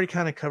see. We've already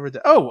kind of covered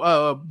that.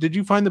 Oh, did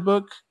you find the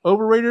book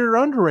overrated or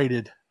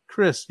underrated?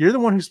 Chris, you're the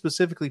one who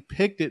specifically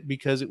picked it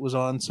because it was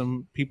on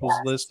some people's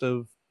list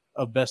of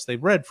best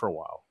they've read for a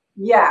while.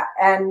 Yeah,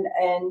 and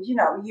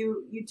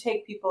you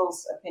take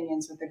people's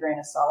opinions with a grain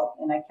of salt,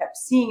 and I kept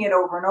seeing it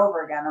over and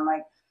over again. I'm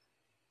like,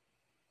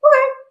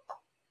 okay.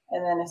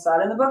 And then I saw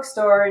it in the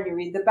bookstore, and you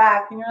read the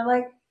back, and you're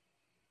like,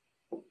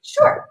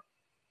 sure.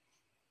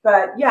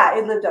 But yeah,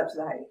 it lived up to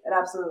the hype. It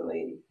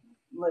absolutely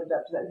lived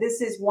up to that.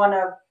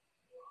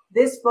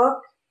 This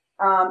book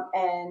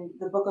and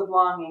The Book of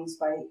Longings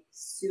by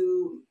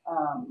Sue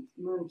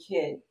Moon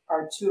Kidd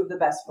are two of the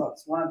best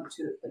books. One of the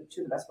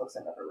two of the best books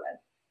I've ever read.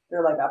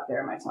 They're like up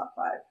there in my top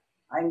 5.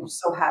 I'm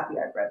so happy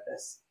I've read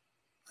this.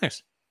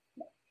 Nice.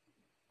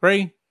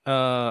 Ray,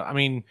 I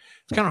mean,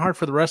 it's kind of hard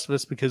for the rest of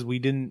us because we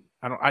didn't,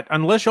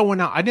 unless y'all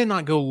went out, I did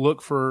not go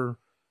look for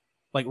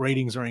like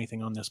ratings or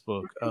anything on this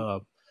book.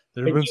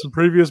 There have been some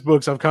previous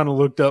books I've kind of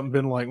looked up and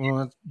been like,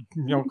 well,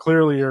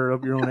 clearly you're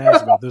up your own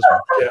ass about this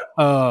one.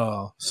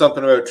 Yeah.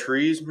 Something about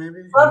trees, maybe?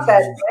 Love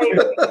that.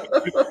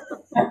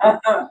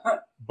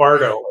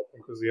 Bardo, I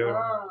think, was the other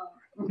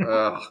one.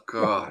 Oh,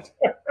 God.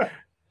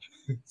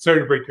 Sorry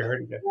to break your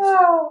heart again.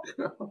 No.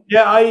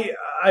 Yeah, I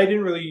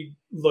didn't really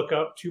look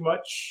up too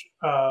much.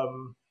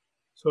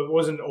 So it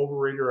wasn't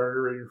overrated or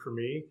underrated for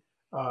me.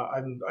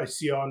 I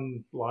see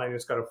online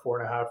it's got a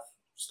 4.5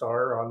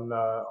 star on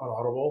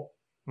Audible.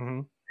 Mm-hmm.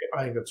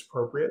 I think that's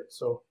appropriate.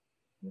 So,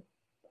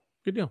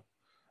 good deal.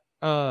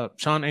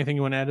 Sean, anything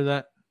you want to add to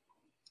that?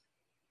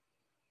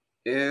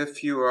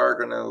 If you are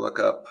going to look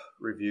up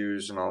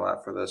reviews and all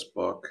that for this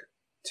book,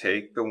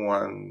 take the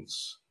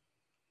ones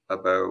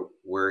about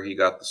where he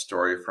got the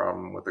story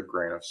from with a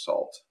grain of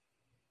salt.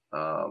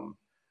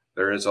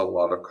 There is a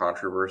lot of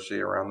controversy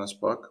around this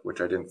book,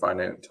 which I didn't find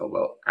out until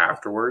about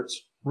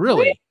afterwards.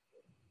 Really?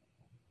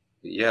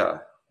 Yeah.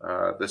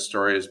 This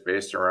story is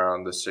based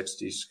around the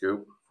 60s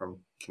scoop from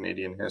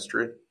Canadian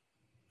history.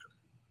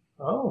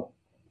 Oh.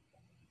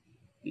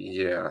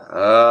 Yeah.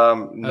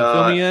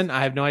 Fill me in.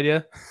 I have no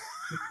idea.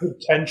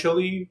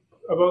 Potentially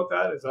about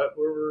that? Is that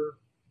where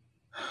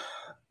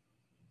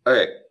we're...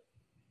 Okay.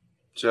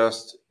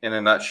 Just in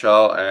a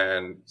nutshell,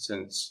 and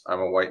since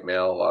I'm a white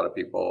male, a lot of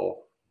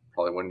people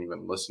probably wouldn't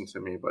even listen to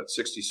me, but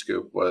 60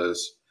 Scoop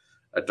was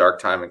a dark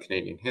time in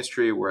Canadian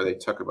history where they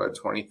took about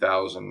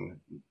 20,000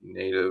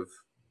 Native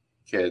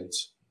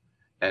kids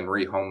and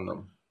rehomed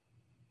them.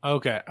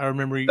 Okay, I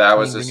remember that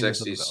was the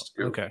 60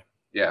 Scoop. Okay.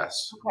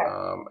 Yes. Okay.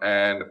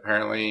 And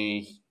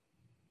apparently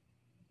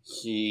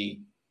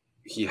he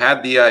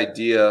had the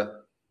idea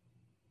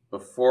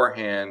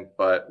beforehand,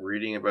 but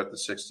reading about the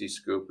 60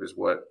 Scoop is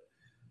what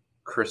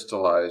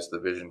crystallized the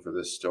vision for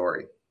this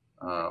story.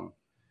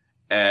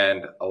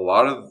 And a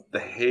lot of the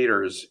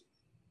haters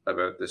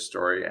about this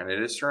story, and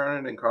it is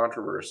surrounded in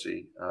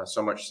controversy,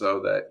 so much so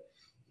that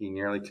he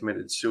nearly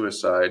committed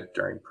suicide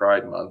during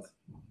Pride Month.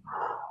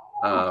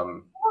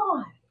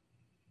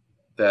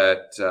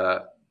 But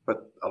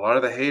a lot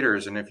of the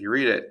haters, and if you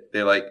read it,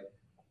 they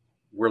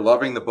were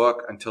loving the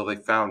book until they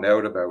found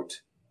out about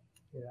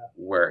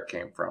where it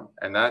came from.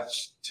 And that,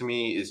 to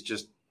me, is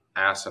just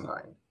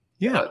asinine.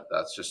 Yeah. But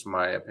that's just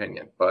my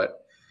opinion.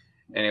 But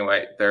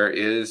anyway, there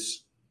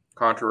is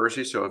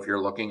controversy. So if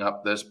you're looking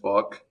up this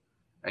book,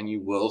 and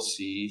you will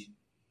see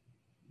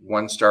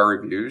 1-star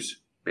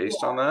reviews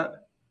based on that,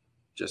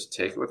 just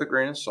take it with a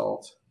grain of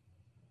salt.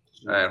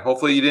 And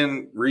hopefully you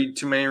didn't read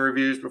too many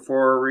reviews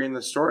before reading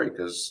the story,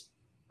 because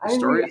the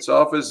story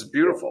itself is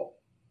beautiful.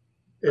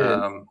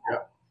 And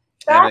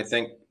I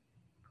think,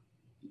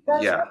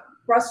 that's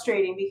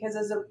frustrating, because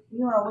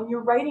when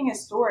you're writing a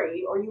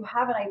story or you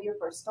have an idea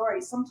for a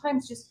story,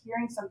 sometimes just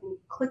hearing something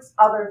clicks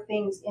other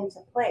things into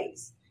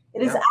place.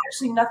 It is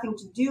actually nothing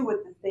to do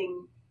with the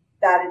thing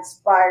that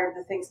inspired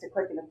the things to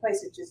click into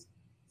place. It just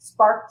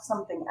sparked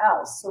something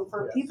else. So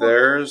for people,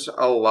 there's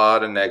a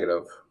lot of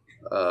negative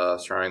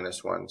surrounding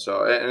this one.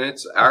 So, and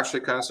it's actually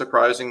kind of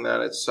surprising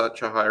that it's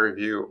such a high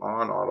review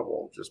on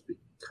Audible just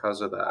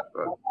because of that.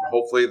 But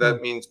hopefully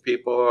that means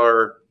people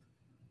are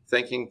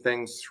thinking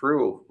things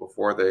through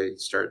before they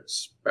start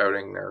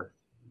spouting their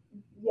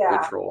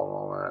vitriol and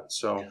all that.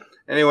 So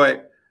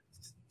anyway,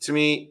 to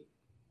me,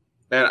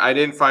 and I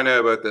didn't find out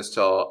about this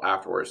till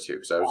afterwards too,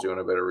 because I was doing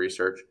a bit of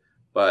research,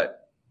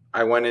 but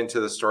I went into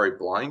the story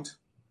blind.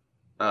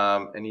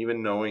 And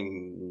even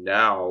knowing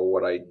now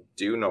what I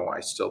do know,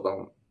 I still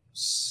don't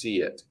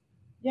see it.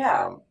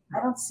 Yeah,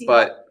 I don't see it.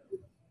 But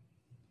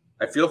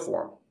I feel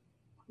for him.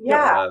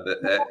 Yeah.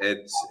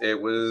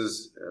 It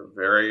was a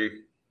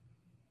very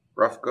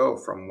rough go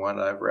from what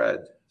I've read.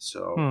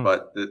 So,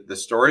 but the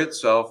story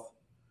itself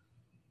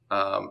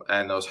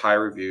and those high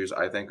reviews,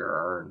 I think,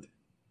 are earned.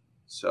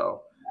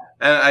 So,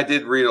 and I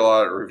did read a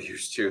lot of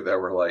reviews too that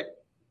were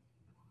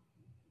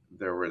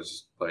there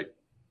was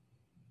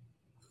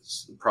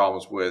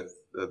problems with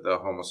the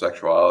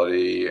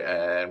homosexuality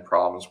and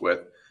problems with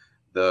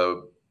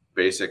the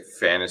basic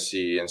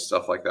fantasy and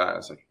stuff like that. And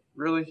it's like,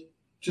 really?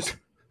 Just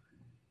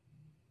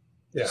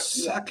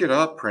suck it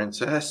up,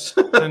 princess.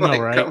 I know,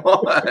 right? Come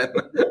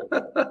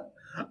on.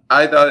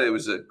 I thought it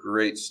was a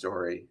great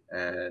story,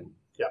 and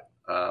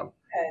And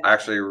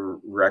actually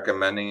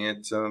recommending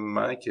it to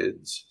my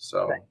kids.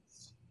 So,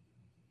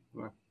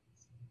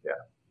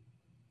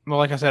 Well,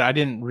 like I said, I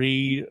didn't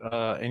read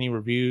any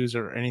reviews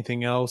or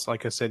anything else.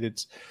 Like I said,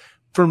 it's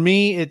for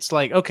me, it's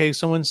like, okay,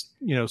 someone's,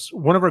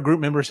 one of our group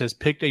members has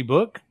picked a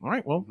book. All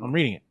right, well, I'm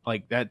reading it.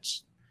 Like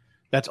that's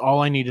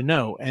all I need to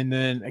know. And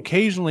then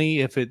occasionally,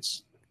 if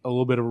it's a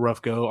little bit of a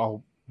rough go,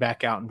 I'll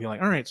back out and be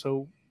like, all right,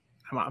 so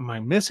am I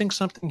missing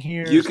something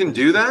here? you can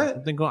do that?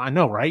 Something going? I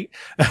know, right?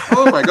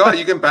 Oh my God,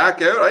 you can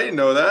back out? I didn't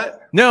know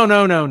that.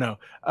 No.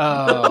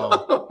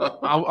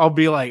 I'll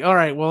be like, all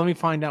right, well, let me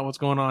find out what's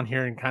going on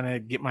here and kind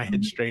of get my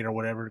head straight or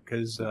whatever.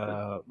 Because,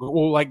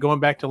 like going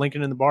back to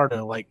Lincoln in the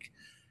Bardo, like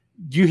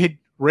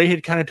Ray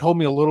had kind of told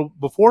me a little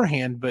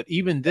beforehand, but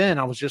even then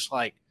I was just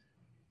like,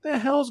 the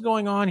hell's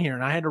going on here?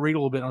 And I had to read a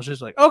little bit. And I was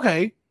just like,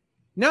 okay,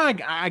 now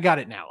I got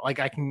it now. Like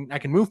I can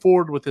move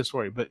forward with this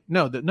story. But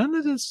no, none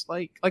of this,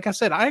 like I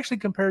said, I actually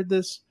compared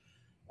this.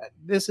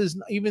 This is,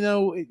 even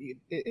though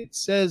it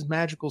says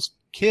magical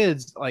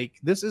kids, like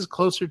this is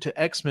closer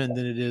to X-Men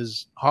than it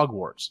is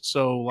Hogwarts.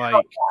 So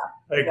like,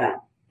 I agree.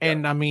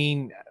 and I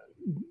mean,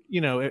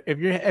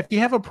 if you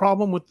have a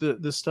problem with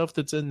the stuff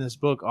that's in this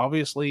book,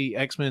 obviously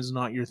X-Men is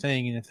not your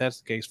thing, and if that's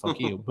the case, fuck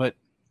you. But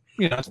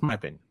that's my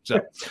opinion.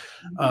 So,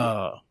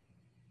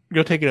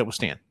 go take it up with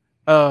Stan.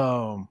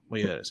 Well,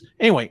 yeah, that is.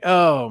 Anyway,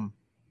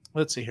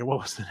 let's see here. What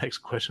was the next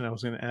question I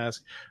was going to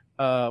ask?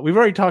 We've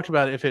already talked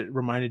about if it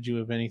reminded you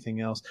of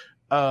anything else.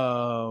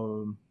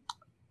 Are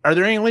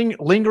there any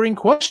lingering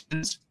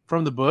questions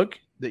from the book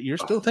that you're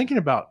still thinking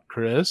about,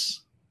 Chris?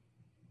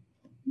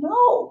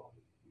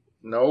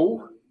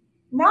 no,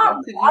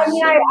 not. I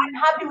mean, I'm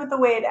happy with the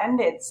way it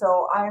ended.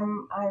 So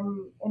I'm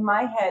in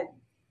my head,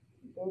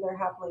 they're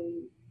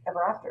happily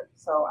ever after.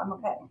 So I'm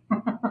okay.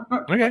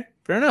 Okay,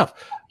 fair enough.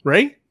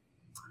 Ray?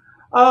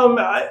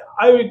 I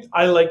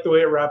like the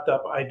way it wrapped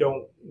up. I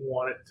don't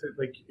want it to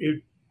like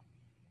it.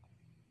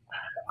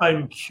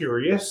 I'm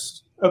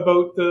curious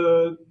about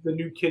the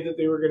new kid that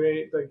they were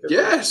gonna like.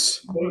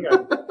 Yes. I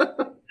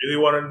really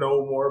want to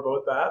know more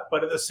about that,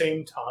 but at the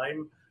same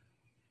time,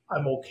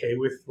 I'm okay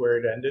with where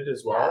it ended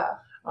as well. Yeah.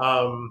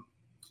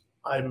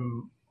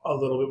 I'm a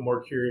little bit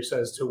more curious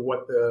as to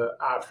what the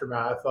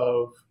aftermath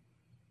of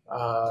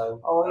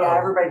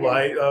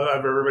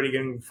everybody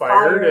getting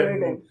fired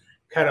and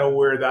kind of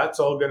where that's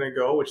all going to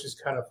go, which is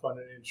kind of fun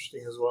and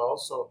interesting as well.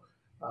 So,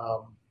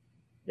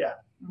 yeah.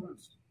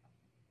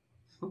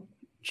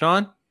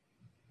 Sean?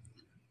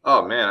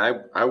 Oh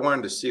man, I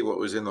wanted to see what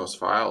was in those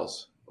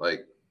files.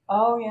 Like,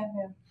 Oh yeah.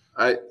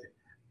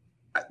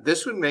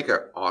 This would make an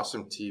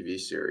awesome TV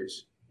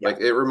series. Yeah. Like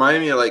it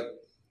reminded me of like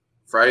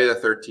Friday the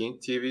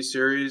 13th TV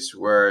series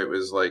where it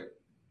was like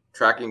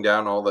tracking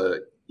down all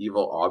the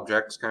evil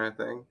objects kind of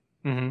thing.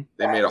 Mm-hmm.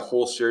 They made a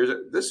whole series.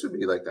 This would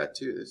be like that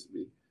too. This would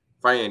be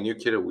finding a new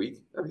kid a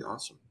week. That'd be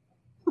awesome.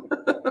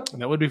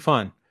 That would be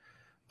fun.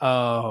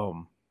 Yeah,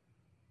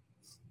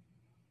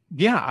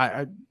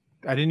 I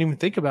didn't even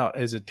think about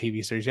as a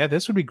TV series. Yeah,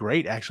 this would be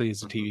great actually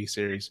as a TV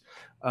series.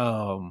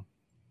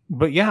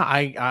 But yeah,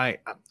 I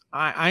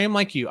am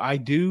like you. I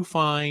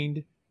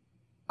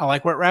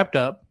like where it wrapped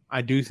up.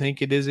 I do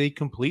think it is a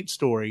complete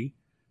story.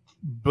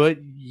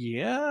 But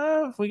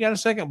yeah, if we got a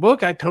second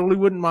book, I totally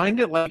wouldn't mind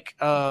it. Like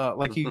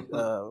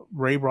you,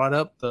 Ray brought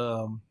up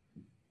the,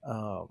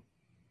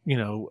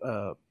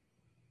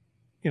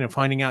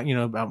 finding out,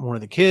 about one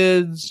of the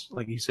kids,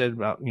 like you said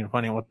about,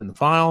 finding out what's in the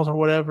files or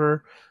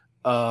whatever.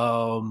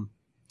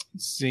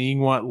 Seeing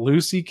what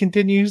Lucy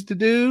continues to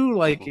do,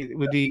 like it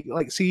would be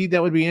like, see,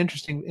 that would be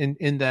interesting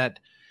in that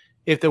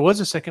if there was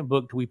a second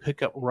book, do we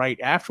pick up right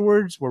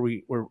afterwards where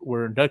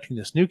we're inducting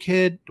this new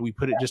kid? Do we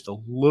put it just a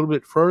little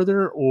bit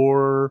further,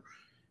 or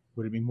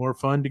would it be more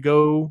fun to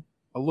go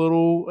a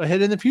little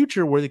ahead in the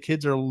future where the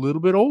kids are a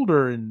little bit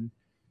older and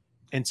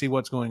see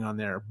what's going on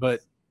there?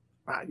 But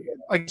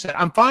like I said,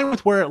 I'm fine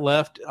with where it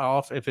left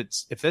off. If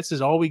this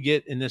is all we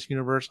get in this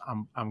universe,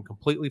 I'm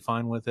completely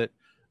fine with it.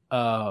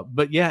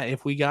 But yeah,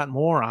 if we got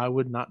more, I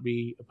would not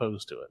be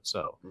opposed to it.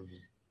 So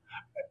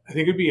I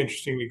think it'd be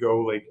interesting to go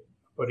like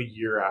about a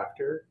year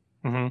after.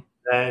 Mm-hmm.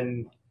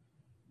 Then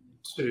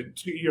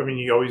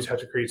you always have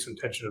to create some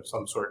tension of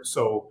some sort.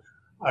 So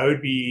I would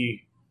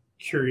be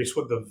curious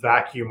what the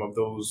vacuum of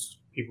those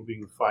people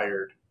being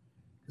fired,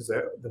 because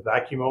the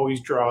vacuum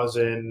always draws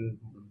in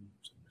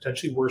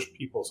potentially worse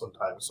people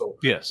sometimes. So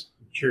yes,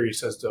 I'm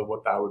curious as to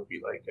what that would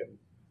be like. And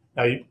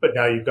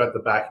now you've got the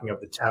backing of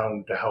the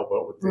town to help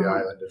out with the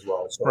island as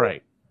well. So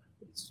right.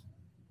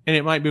 And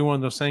it might be one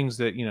of those things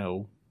that,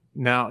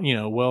 now,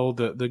 well,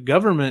 the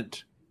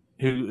government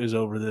who is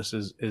over this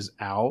is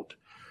out.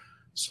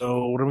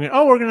 So what are we going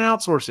to, we're going to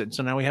outsource it.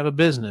 So now we have a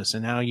business,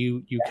 and now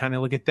you kind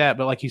of look at that.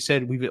 But like you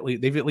said,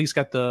 they've at least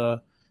got the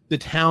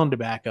town to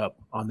back up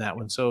on that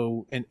one.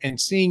 So,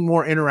 and seeing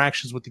more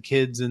interactions with the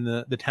kids and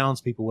the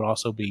townspeople would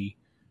also be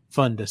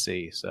fun to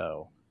see.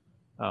 So,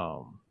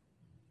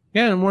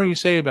 yeah, the more you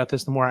say about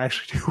this, the more I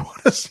actually do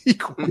want a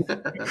sequel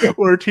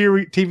or a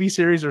TV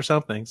series or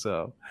something.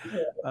 So,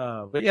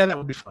 but yeah, that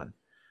would be fun.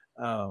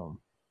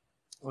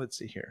 Let's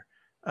see here.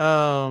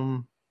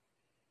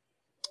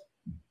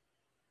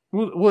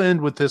 We'll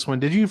end with this one.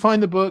 Did you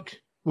find the book?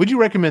 Would you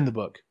recommend the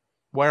book?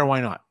 Why or why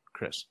not,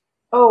 Chris?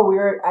 Oh,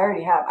 I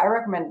already have. I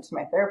recommend it to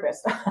my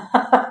therapist.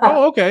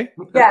 Oh, okay.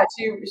 Yeah,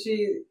 she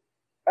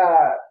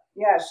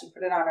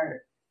put it on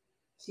her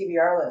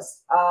TBR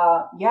list.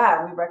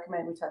 Yeah, we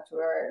talked to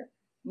our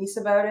niece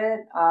about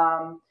it.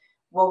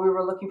 While we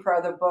were looking for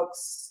other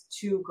books,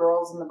 two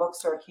girls in the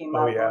bookstore came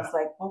up. Yeah. I was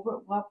like,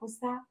 what was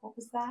that? What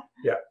was that?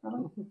 Yeah.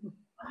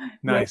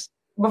 Nice.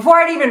 Before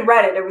I'd even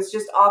read it, it was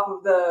just off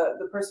of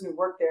the person who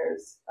worked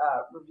there's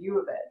review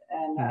of it.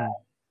 And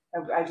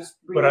I just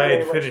But I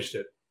had finished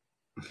it.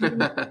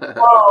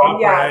 Oh,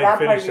 yeah, that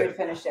part you had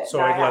finished it. So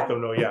I'd let them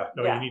know, you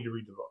need to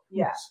read the book.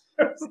 Yeah.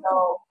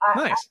 So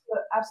Nice.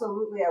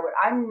 Absolutely I would.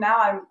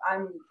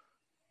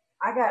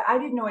 I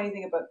didn't know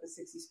anything about the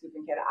 60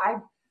 Scooping Kid. I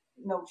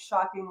know,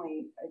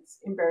 shockingly, it's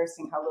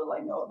embarrassing how little I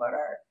know about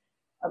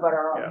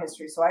our own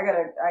history. So I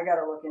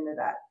gotta look into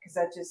that, because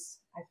I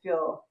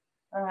feel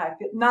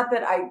not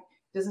that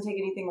doesn't take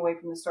anything away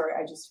from the story.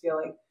 I just feel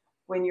like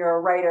when you're a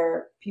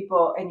writer,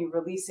 people, and you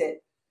release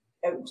it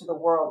out into the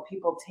world,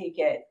 people take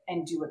it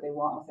and do what they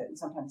want with it, and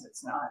sometimes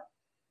it's not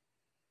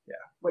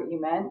what you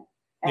meant,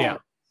 and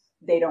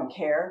they don't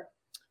care.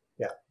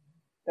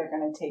 They're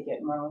going to take it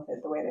and run with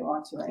it the way they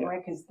want to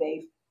anyway, because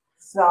they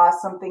saw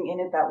something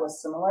in it that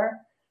was similar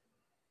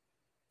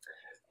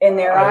in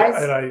their eyes.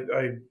 And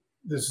I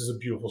this is a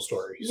beautiful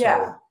story.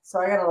 So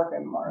I got to look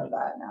at more of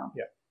that now.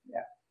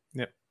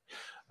 Yeah.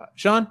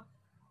 Sean?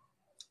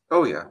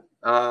 Oh yeah.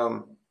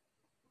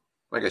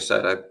 Like I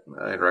said,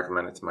 I'd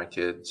recommend it to my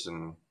kids,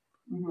 and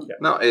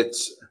no,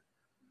 it's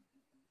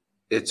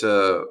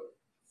a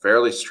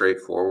fairly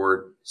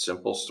straightforward,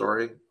 simple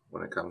story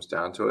when it comes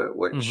down to it,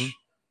 which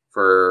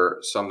for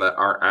some that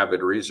aren't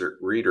avid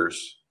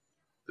readers,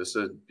 this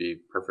would be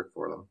perfect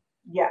for them.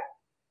 Yeah.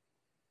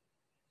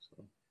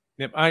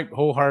 Yep, I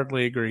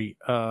wholeheartedly agree.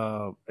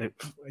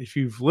 If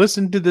you've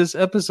listened to this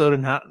episode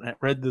and not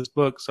read this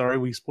book, sorry,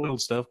 we spoiled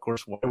stuff. Of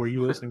course, why were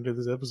you listening to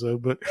this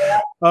episode? But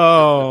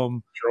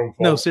no,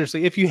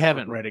 seriously, if you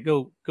haven't read it,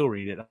 go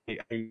read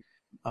it.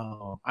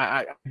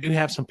 I do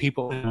have some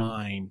people in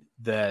mind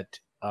that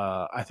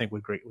I think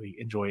would greatly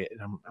enjoy it,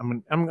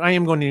 and I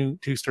am going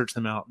to search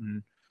them out.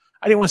 And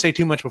I didn't want to say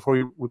too much before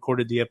we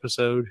recorded the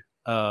episode,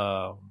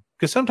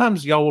 because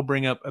sometimes y'all will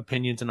bring up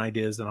opinions and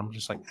ideas, and I'm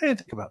just like, I didn't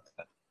think about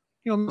that.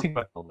 Think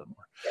about it a little bit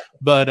more.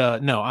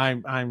 But no,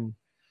 I'm.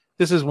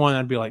 This is one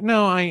I'd be like,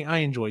 no, I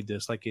enjoyed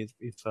this. Like if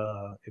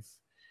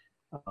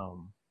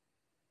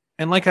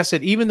and like I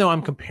said, even though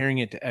I'm comparing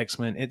it to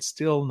X-Men, it's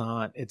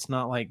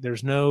not like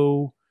there's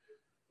no,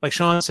 like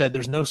Sean said,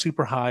 there's no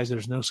super highs,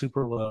 there's no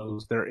super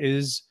lows. There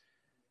is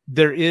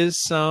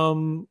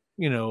some,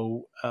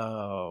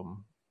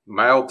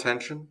 mild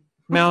tension.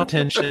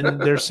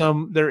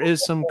 There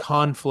is some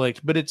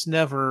conflict, but it's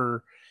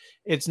never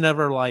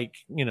like,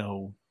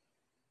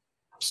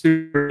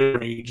 super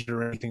raged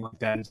or anything like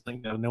that. It's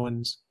like, no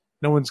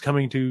one's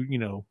coming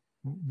to,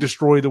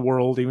 destroy the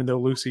world, even though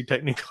Lucy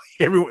technically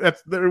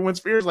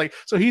everyone's fear is like,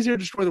 so he's here to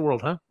destroy the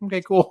world, huh?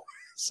 Okay, cool.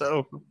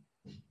 So,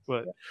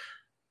 but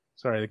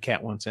sorry, the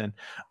cat wants in.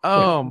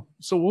 So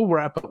we'll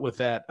wrap up with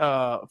that.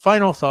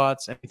 Final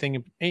thoughts,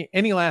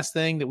 any last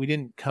thing that we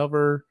didn't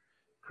cover,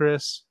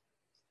 Chris?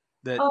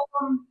 No,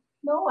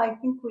 I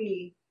think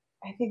we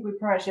pretty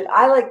much did.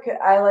 I like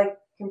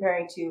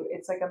comparing to,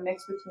 it's like a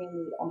mix between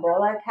the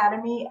Umbrella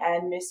Academy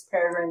and Miss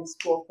Peregrine's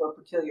School for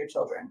Peculiar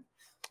Children.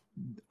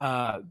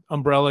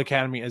 Umbrella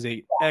Academy is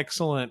a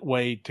excellent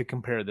way to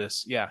compare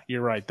this. Yeah,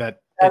 you're right. That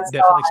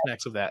definitely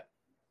smacks of that.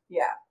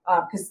 Yeah,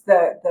 because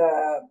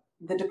the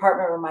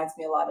department reminds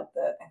me a lot of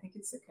I think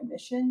it's the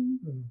commission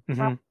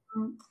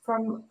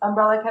from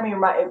Umbrella Academy.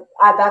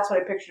 That's what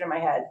I pictured in my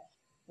head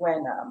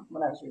when I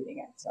was reading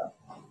it. So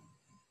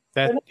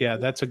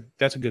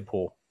that's a good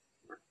pull.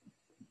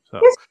 So.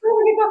 It's a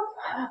really good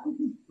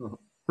book.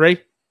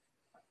 Ray?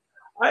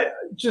 I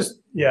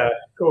just,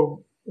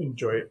 go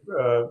enjoy it.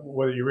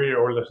 Whether you read it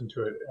or listen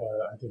to it,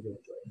 I think you'll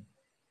enjoy it.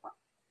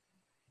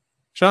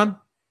 Sean?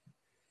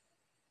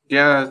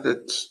 Yeah,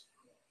 that's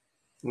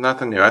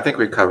nothing new. I think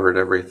we covered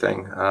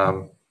everything.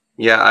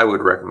 I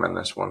would recommend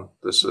this one.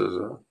 This is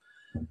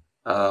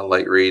a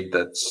light read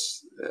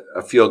that's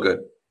a feel good.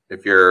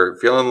 If you're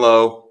feeling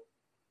low,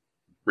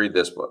 read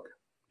this book.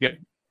 Yep.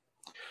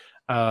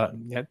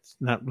 That's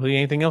not really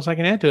anything else I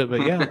can add to it,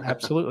 but yeah,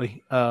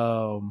 absolutely.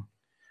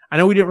 I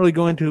know we didn't really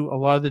go into a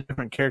lot of the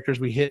different characters.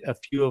 We hit a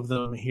few of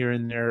them here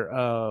and there,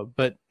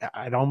 but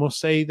I'd almost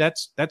say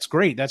that's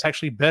great. That's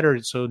actually better.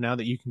 So now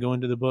that you can go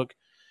into the book,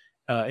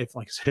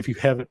 if you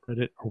haven't read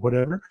it or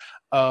whatever,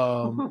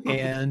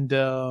 and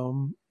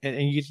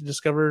you get to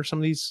discover some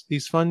of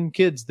these fun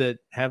kids that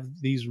have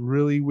these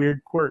really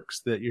weird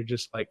quirks that you're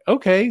just like,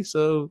 okay,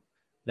 so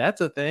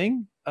that's a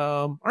thing.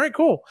 All right,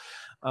 cool.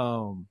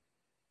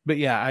 But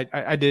yeah,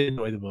 I did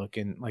enjoy the book,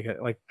 and like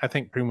I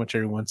think pretty much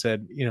everyone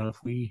said, if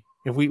we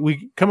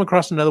come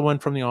across another one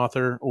from the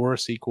author or a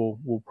sequel,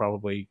 we'll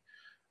probably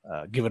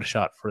give it a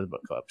shot for the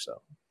book club.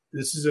 So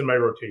this is in my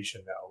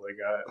rotation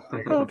now.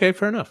 Like Okay,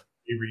 fair enough.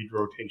 reread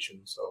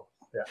rotation. So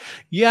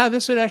Yeah,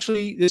 this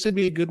would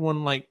be a good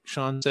one. Like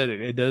Sean said,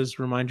 it does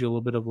remind you a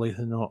little bit of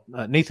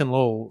Nathan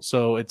Lowell.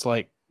 So it's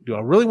like, do I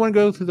really want to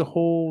go through the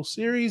whole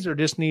series, or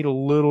just need a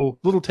little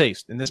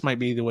taste? And this might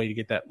be the way to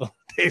get that little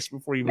taste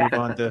before you move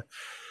on to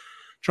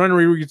trying to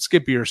reread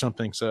Skippy or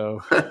something.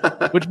 So,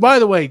 which, by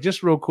the way,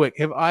 just real quick,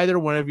 have either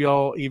one of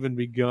y'all even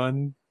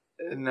begun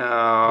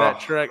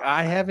that trek?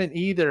 I haven't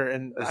either,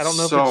 and I don't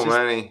know if it's just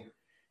many.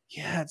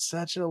 Yeah, it's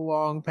such a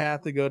long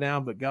path to go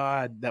down, but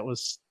God, there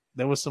was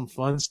some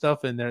fun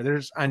stuff in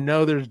there. I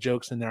know there's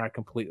jokes in there I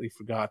completely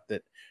forgot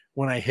that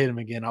when I hit them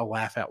again, I'll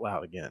laugh out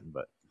loud again.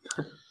 But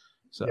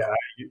so yeah,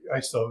 I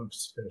still haven't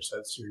finished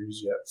that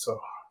series yet. So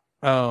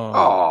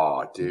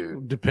oh,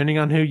 dude. Depending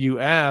on who you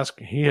ask,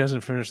 he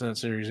hasn't finished that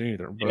series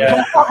either. But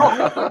yeah,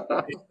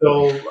 I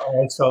still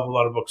have a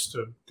lot of books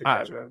to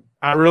catch up.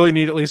 I really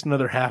need at least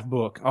another half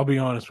book. I'll be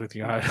honest with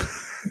you.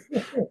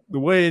 The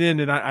way it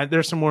ended,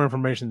 there's some more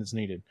information that's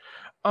needed.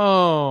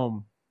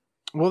 Well,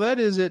 that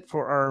is it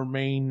for our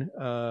main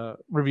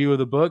review of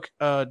the book.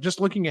 Just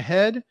looking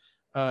ahead,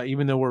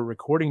 even though we're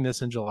recording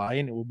this in July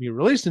and it will be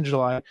released in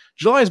July,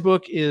 July's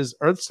book is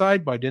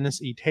Earthside by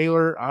Dennis E.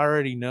 Taylor. I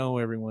already know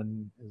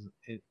everyone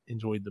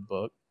enjoyed the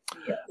book.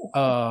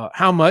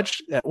 How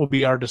much, that will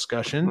be our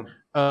discussion.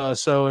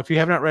 So if you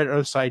have not read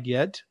Earthside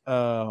yet,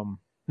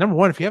 number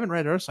one, if you haven't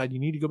read Earthside, you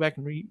need to go back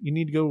and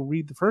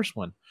read the first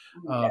one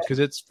because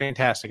it's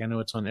fantastic. I know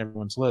it's on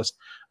everyone's list.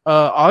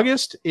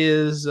 August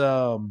is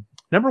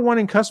number one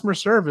in customer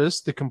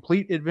service, The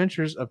Complete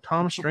Adventures of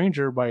Tom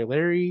Stranger by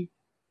Larry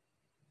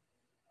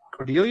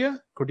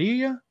Cordelia.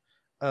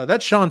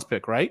 That's Sean's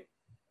pick, right?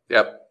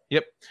 Yep.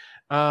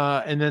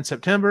 And then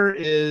September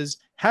is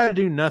How to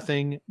Do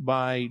Nothing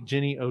by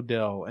Jenny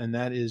Odell, and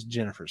that is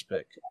Jennifer's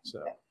pick.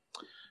 So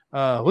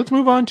let's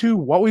move on to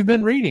what we've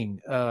been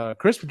reading.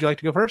 Chris, would you like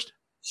to go first?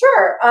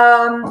 Sure.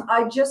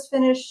 I just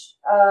finished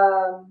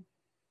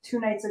 2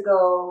 nights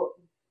ago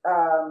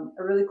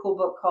a really cool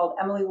book called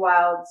Emily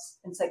Wilde's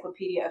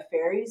Encyclopedia of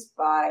Fairies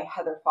by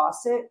Heather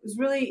Fawcett.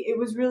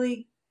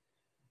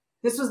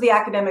 This was the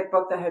academic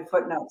book that had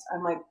footnotes.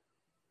 I'm like,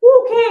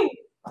 okay.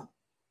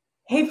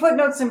 Hate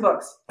footnotes in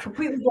books.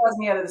 Completely draws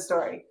me out of the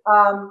story.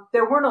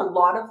 There weren't a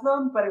lot of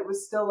them, but it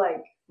was still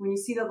like when you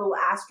see the little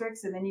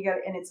asterisks and then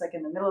and it's like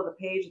in the middle of the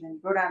page and then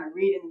you go down and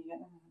read it.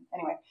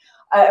 Anyway,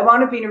 it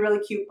wound up being a really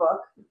cute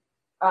book.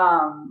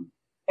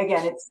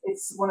 Again,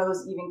 it's one of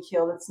those even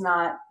keeled. It's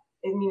not,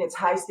 it's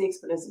high stakes,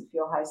 but it doesn't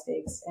feel high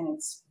stakes. And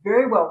it's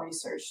very well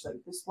researched. Like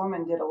this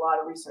woman did a lot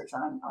of research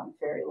on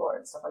fairy lore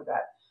and stuff like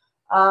that.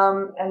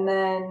 And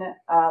then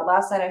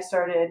last night I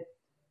started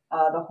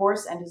The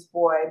Horse and His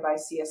Boy by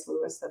C.S.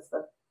 Lewis. That's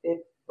the 5th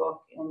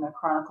book in the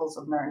Chronicles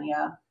of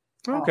Narnia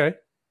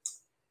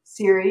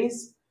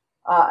series.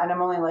 And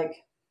I'm only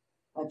like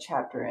a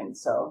chapter in.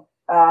 So,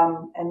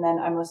 and then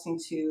I'm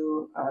listening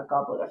to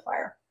Goblet of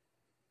Fire.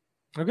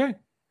 Okay.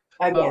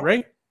 Again.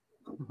 Ray?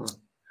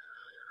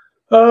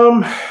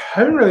 I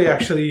haven't really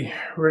actually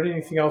read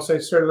anything else. I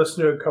started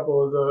listening to a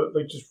couple of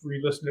just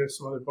re-listening to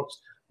some other books.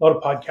 A lot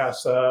of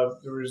podcasts.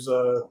 There was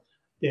the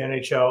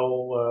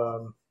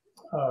NHL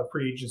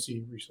free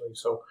agency recently,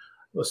 so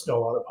I listened to a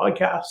lot of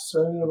podcasts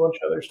and a bunch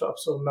of other stuff.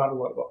 So not a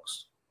lot of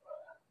books.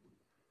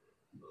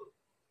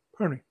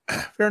 Pardon me.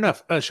 Fair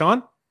enough.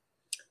 Sean?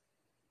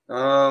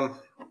 So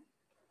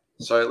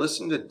I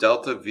listened to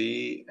Delta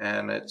V,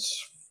 and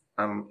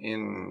I'm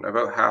in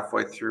about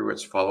halfway through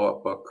its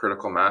follow-up book,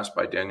 Critical Mass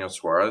by Daniel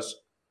Suarez.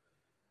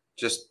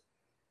 I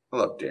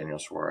love Daniel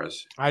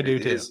Suarez. I do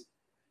too.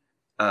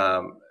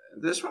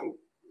 This one,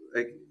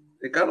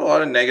 it got a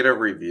lot of negative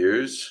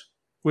reviews.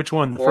 Which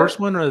one? The first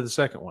one or the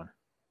second one?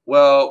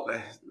 Well,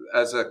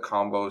 as a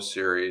combo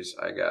series,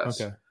 I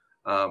guess. Okay.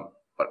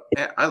 But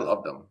man, I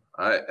love them.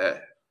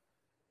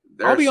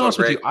 I'll be honest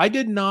with you. I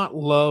did not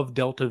love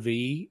Delta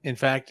V. In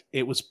fact,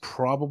 it was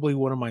probably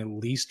one of my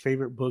least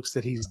favorite books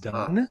that he's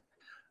done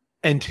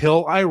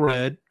until I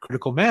read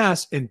Critical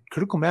Mass, and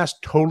Critical Mass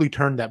totally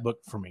turned that book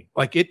for me.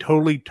 Like it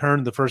totally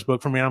turned the first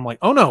book for me. And I'm like,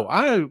 oh no,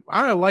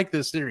 I like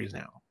this series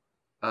now.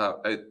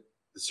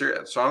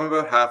 So I'm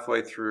about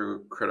halfway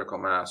through Critical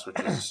Mass, which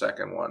is the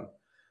second one.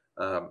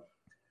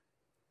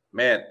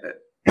 Man,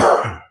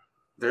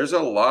 there's a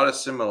lot of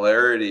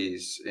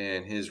similarities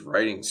in his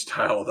writing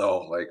style,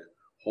 though. Like,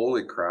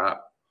 holy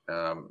crap!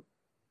 The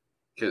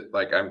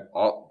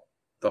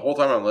whole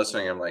time I'm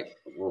listening, I'm like,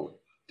 whoa,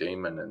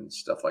 Damon and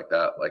stuff like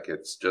that. Like,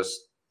 it's just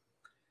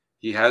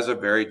he has a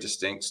very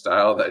distinct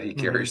style that he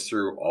carries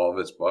through all of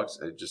his books.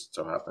 It just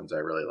so happens I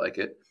really like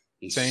it.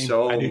 He's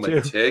so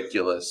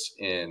meticulous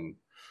in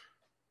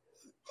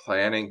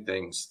planning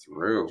things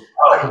through,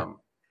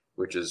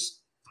 which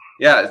is,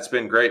 it's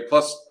been great.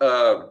 Plus,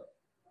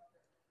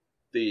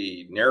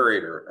 the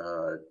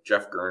narrator,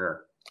 Jeff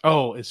Gerner.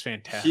 Oh, it's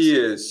fantastic. He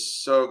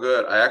is so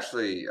good.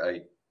 I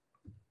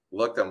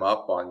looked him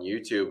up on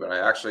YouTube, and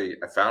I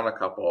found a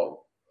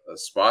couple of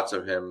spots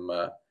of him,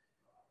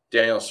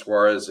 Daniel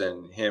Suarez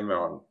and him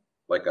on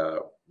like a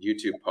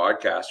YouTube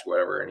podcast or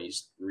whatever, and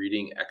he's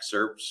reading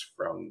excerpts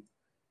from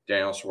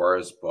Daniel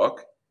Suarez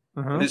book.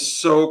 Uh-huh. And it's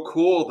so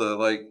cool to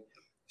like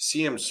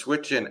see him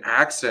switch in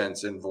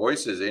accents and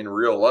voices in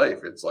real life.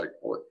 It's like,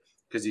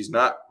 because he's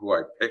not who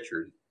I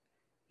pictured.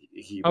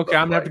 Okay,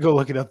 I'm gonna have to go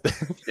look it up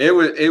then.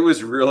 It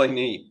was really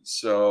neat.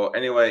 So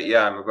anyway,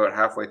 yeah, I'm about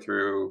halfway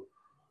through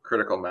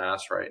Critical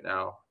Mass right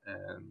now,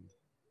 and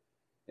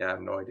yeah, I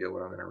have no idea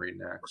what I'm gonna read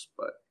next.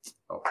 But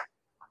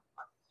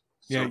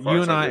yeah,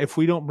 you and I, if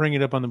we don't bring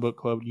it up on the book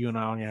club, you and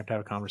I are gonna have to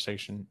have a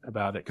conversation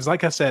about it. Because,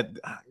 like I said,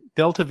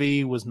 Delta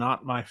V was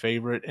not my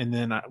favorite, and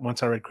then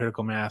once I read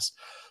Critical Mass,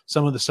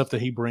 some of the stuff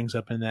that he brings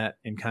up in that,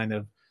 and kind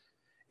of,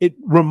 it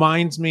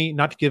reminds me,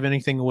 not to give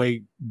anything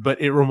away,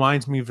 but it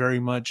reminds me very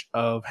much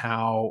of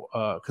how,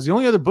 because the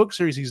only other book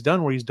series he's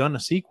done where he's done a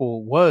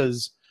sequel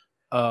was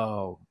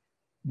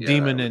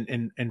Demon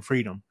and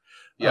Freedom.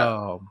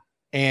 Yeah.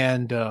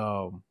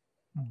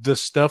 The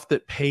stuff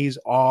that pays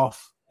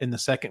off in the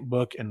second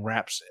book and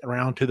wraps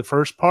around to the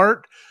first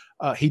part,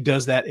 he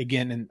does that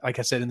again. And like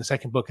I said, in the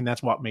second book, and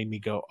that's what made me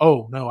go,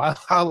 oh, no,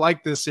 I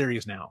like this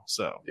series now.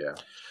 So,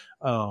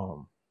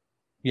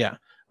 yeah.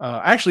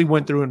 I actually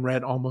went through and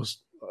read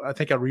I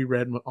think I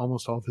reread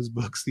almost all of his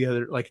books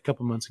a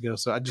couple months ago.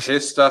 So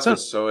his stuff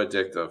is so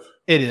addictive.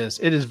 It is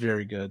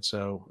very good.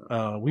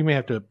 So we may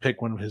have to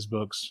pick one of his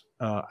books.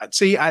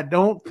 See, I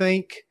don't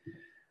think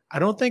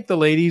the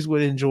ladies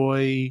would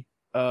enjoy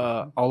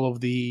all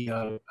of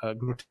the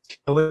grotesque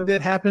killing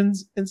that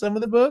happens in some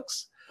of the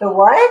books. The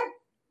what?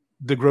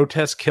 The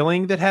grotesque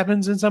killing that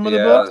happens in some of the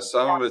books.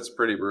 Yeah, some of it's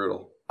pretty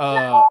brutal.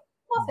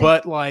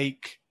 But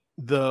like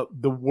the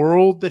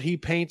world that he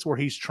paints,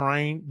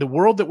 the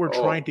world that we're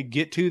trying to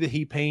get to, that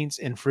he paints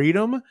in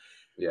Freedom.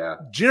 Yeah,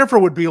 Jennifer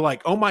would be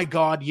like, "Oh my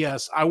God,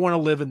 yes, I want to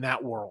live in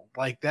that world."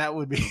 Like that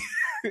would be,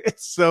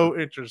 it's so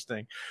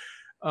interesting.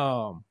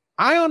 I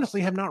honestly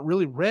have not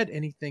really read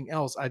anything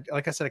else.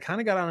 Like I said, I kind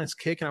of got on this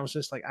kick, and I was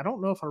just like, I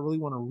don't know if I really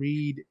want to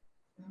read.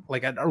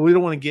 Like, I really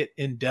don't want to get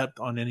in depth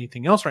on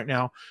anything else right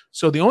now.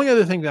 So the only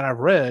other thing that I've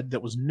read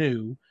that was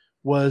new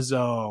was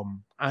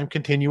I'm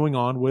continuing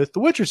on with the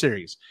Witcher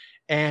series.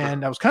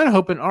 And I was kind of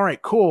hoping, all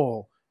right,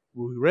 cool.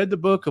 We read the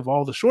book of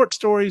all the short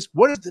stories.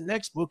 What is the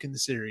next book in the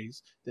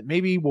series that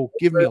maybe will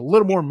give me a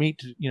little more meat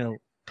to,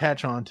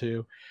 attach on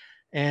to?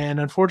 And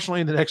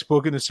unfortunately, the next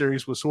book in the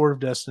series was Sword of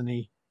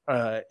Destiny.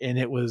 And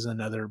it was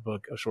another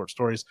book of short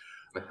stories.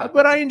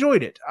 But I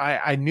enjoyed it.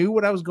 I knew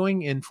what I was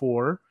going in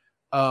for.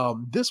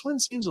 This one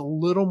seems a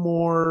little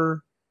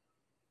more.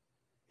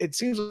 It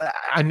seems,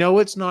 I know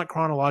it's not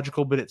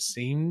chronological, but it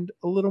seemed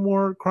a little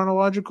more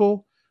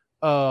chronological.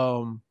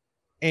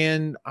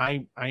 And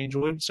I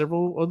enjoyed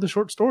several of the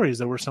short stories.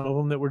 There were some of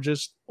them that were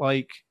just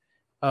like,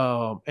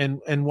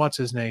 and what's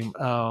his name?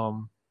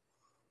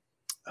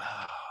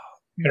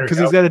 Because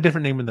he's got a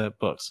different name in the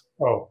books.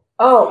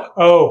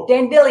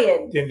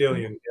 Dandelion.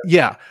 Dandelion.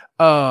 Yeah.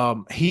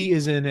 He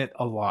is in it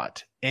a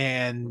lot,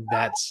 and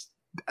that's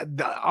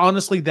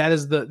honestly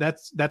that's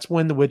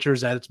when The Witcher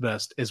is at its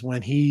best, is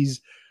when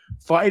he's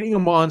fighting a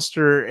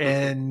monster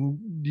and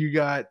you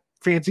got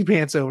Fancy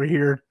Pants over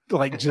here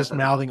like just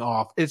mouthing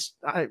off.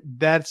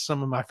 That's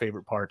some of my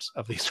favorite parts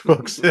of these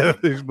books,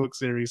 this book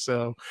series.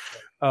 So,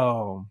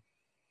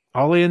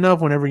 oddly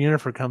enough, whenever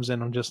Yennefer comes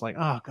in, I'm just like,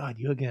 oh God,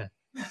 you again?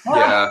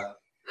 Yeah.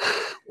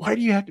 Why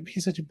do you have to be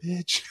such a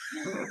bitch?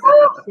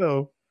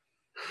 So,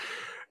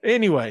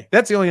 anyway,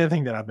 that's the only other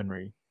thing that I've been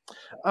reading.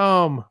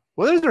 Well,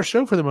 there's our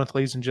show for the month,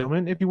 ladies and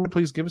gentlemen. If you would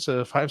please give us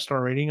a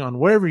 5-star rating on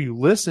wherever you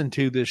listen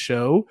to this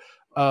show.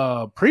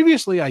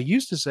 Previously, I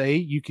used to say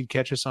you could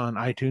catch us on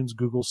iTunes,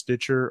 Google,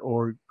 Stitcher,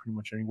 or pretty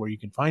much anywhere you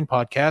can find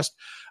podcasts.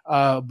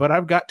 But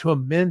I've got to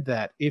amend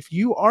that. If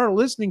you are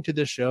listening to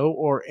this show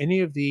or any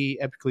of the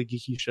Epically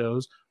Geeky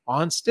shows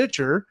on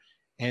Stitcher,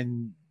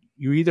 and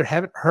you either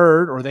haven't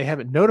heard or they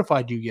haven't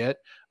notified you yet,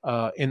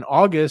 in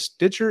August,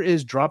 Stitcher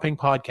is dropping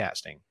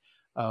podcasting.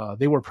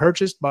 They were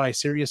purchased by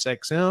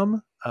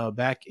SiriusXM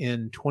back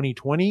in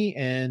 2020,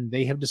 and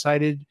they have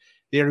decided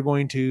they are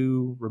going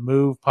to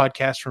remove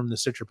podcasts from the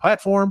Stitcher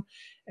platform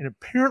and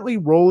apparently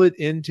roll it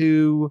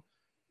into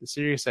the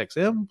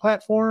SiriusXM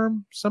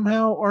platform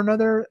somehow or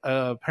another.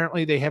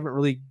 Apparently, they haven't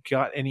really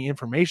got any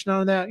information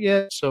on that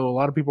yet, so a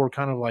lot of people are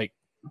kind of like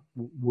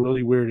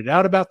really weirded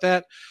out about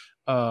that.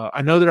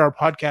 I know there are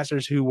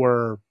podcasters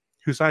who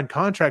signed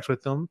contracts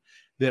with them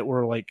that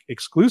were like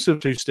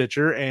exclusive to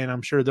Stitcher, and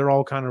I'm sure they're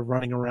all kind of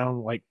running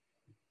around like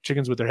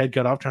chickens with their head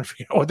cut off trying to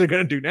figure out what they're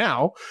going to do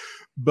now,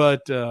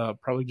 but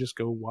probably just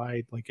go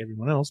wide like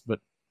everyone else. But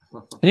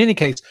in any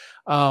case,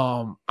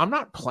 I'm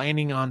not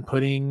planning on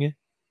putting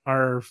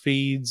our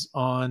feeds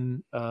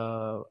on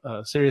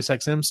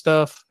SiriusXM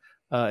stuff.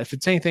 If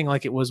it's anything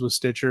like it was with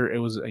Stitcher, it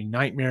was a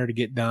nightmare to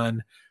get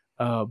done.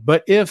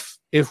 But if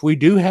we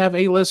do have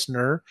a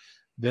listener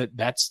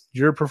that's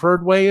your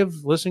preferred way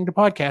of listening to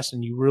podcasts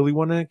and you really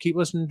want to keep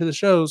listening to the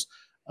shows,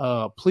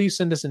 please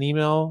send us an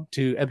email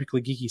to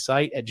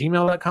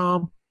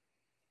epicallygeekysite@gmail.com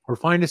or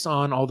find us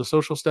on all the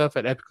social stuff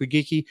at Epically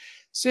Geeky.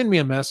 Send me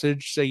a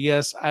message. Say,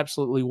 yes,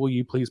 absolutely. Will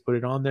you please put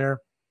it on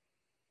there?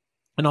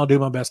 and I'll do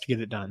my best to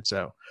get it done.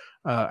 So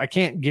I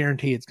can't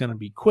guarantee it's going to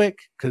be quick,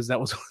 because that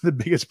was one of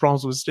the biggest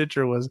problems with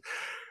Stitcher was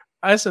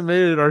I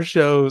submitted our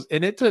shows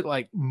and it took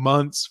like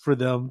months for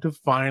them to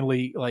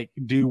finally like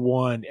do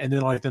one. And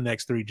then like the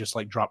next 3 just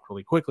like dropped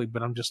really quickly.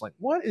 But I'm just like,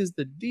 what is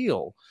the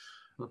deal?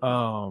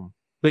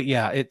 But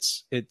yeah,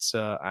 it's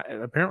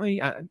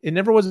apparently it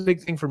never was a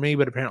big thing for me,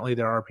 but apparently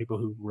there are people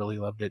who really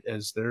loved it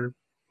as their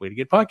way to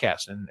get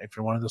podcasts. And if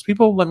you're one of those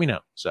people, let me know.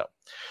 So,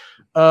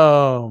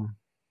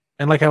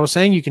 and like I was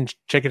saying, you can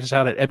check us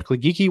out at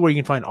Epically Geeky, where you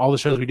can find all the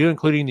shows we do,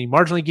 including the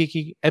Marginally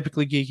Geeky,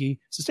 Epically Geeky,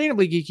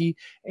 Sustainably Geeky,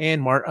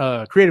 and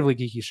Creatively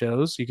Geeky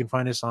shows. You can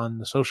find us on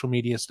the social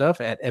media stuff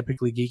at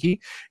Epically Geeky,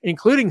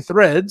 including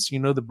Threads,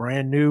 the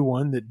brand new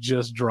one that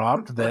just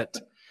dropped that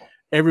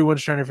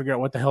everyone's trying to figure out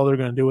what the hell they're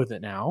going to do with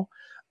it now.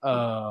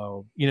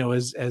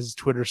 As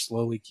Twitter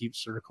slowly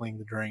keeps circling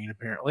the drain,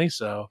 apparently.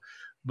 So,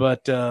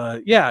 but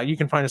yeah, you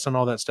can find us on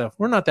all that stuff.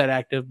 We're not that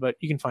active, but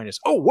you can find us.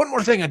 Oh, one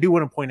more thing I do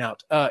want to point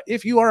out.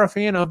 If you are a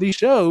fan of these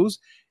shows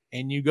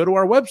and you go to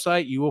our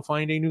website, you will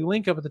find a new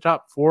link up at the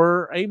top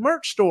for a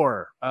merch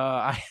store.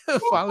 I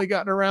have finally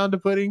gotten around to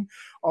putting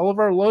all of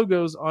our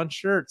logos on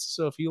shirts.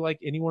 So if you like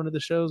any one of the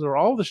shows or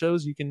all of the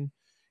shows, you can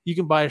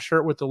buy a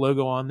shirt with the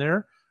logo on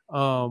there.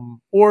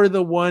 Or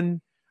the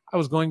one, I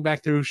was going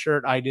back through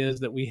shirt ideas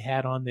that we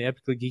had on the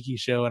Epically Geeky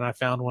show, and I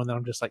found one that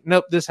I'm just like,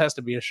 nope, this has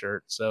to be a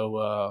shirt.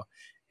 So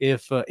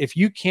if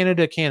you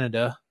Canada,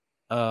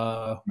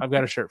 I've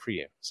got a shirt for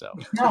you. So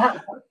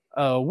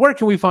where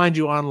can we find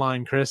you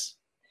online, Chris?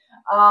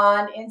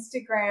 On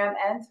Instagram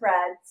and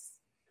Threads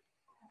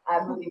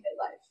at Movie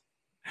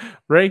Midlife.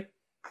 Ray?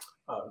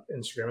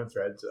 Instagram and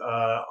Threads.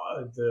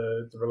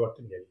 The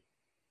Reluctant Yeti.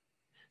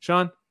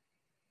 Sean?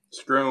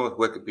 Screwing with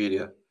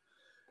Wikipedia.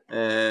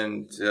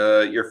 And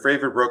your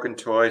favorite broken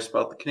toy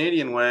spelled the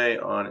Canadian way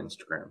on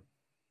Instagram.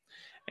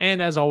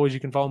 And as always, you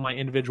can follow my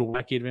individual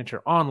wacky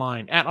adventure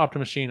online at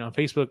Optimachine on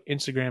Facebook,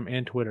 Instagram,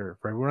 and Twitter.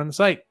 For everyone on the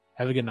site,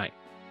 have a good night.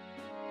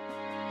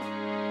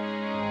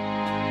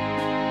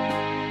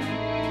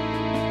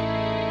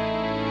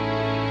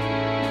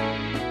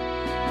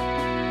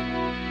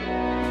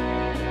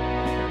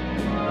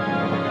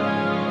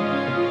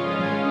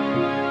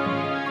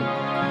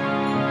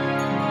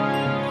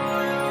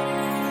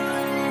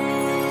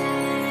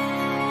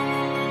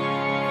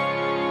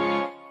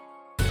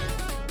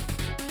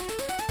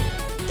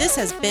 This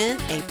has been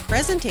a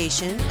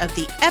presentation of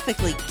the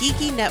Epically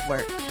Geeky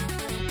Network.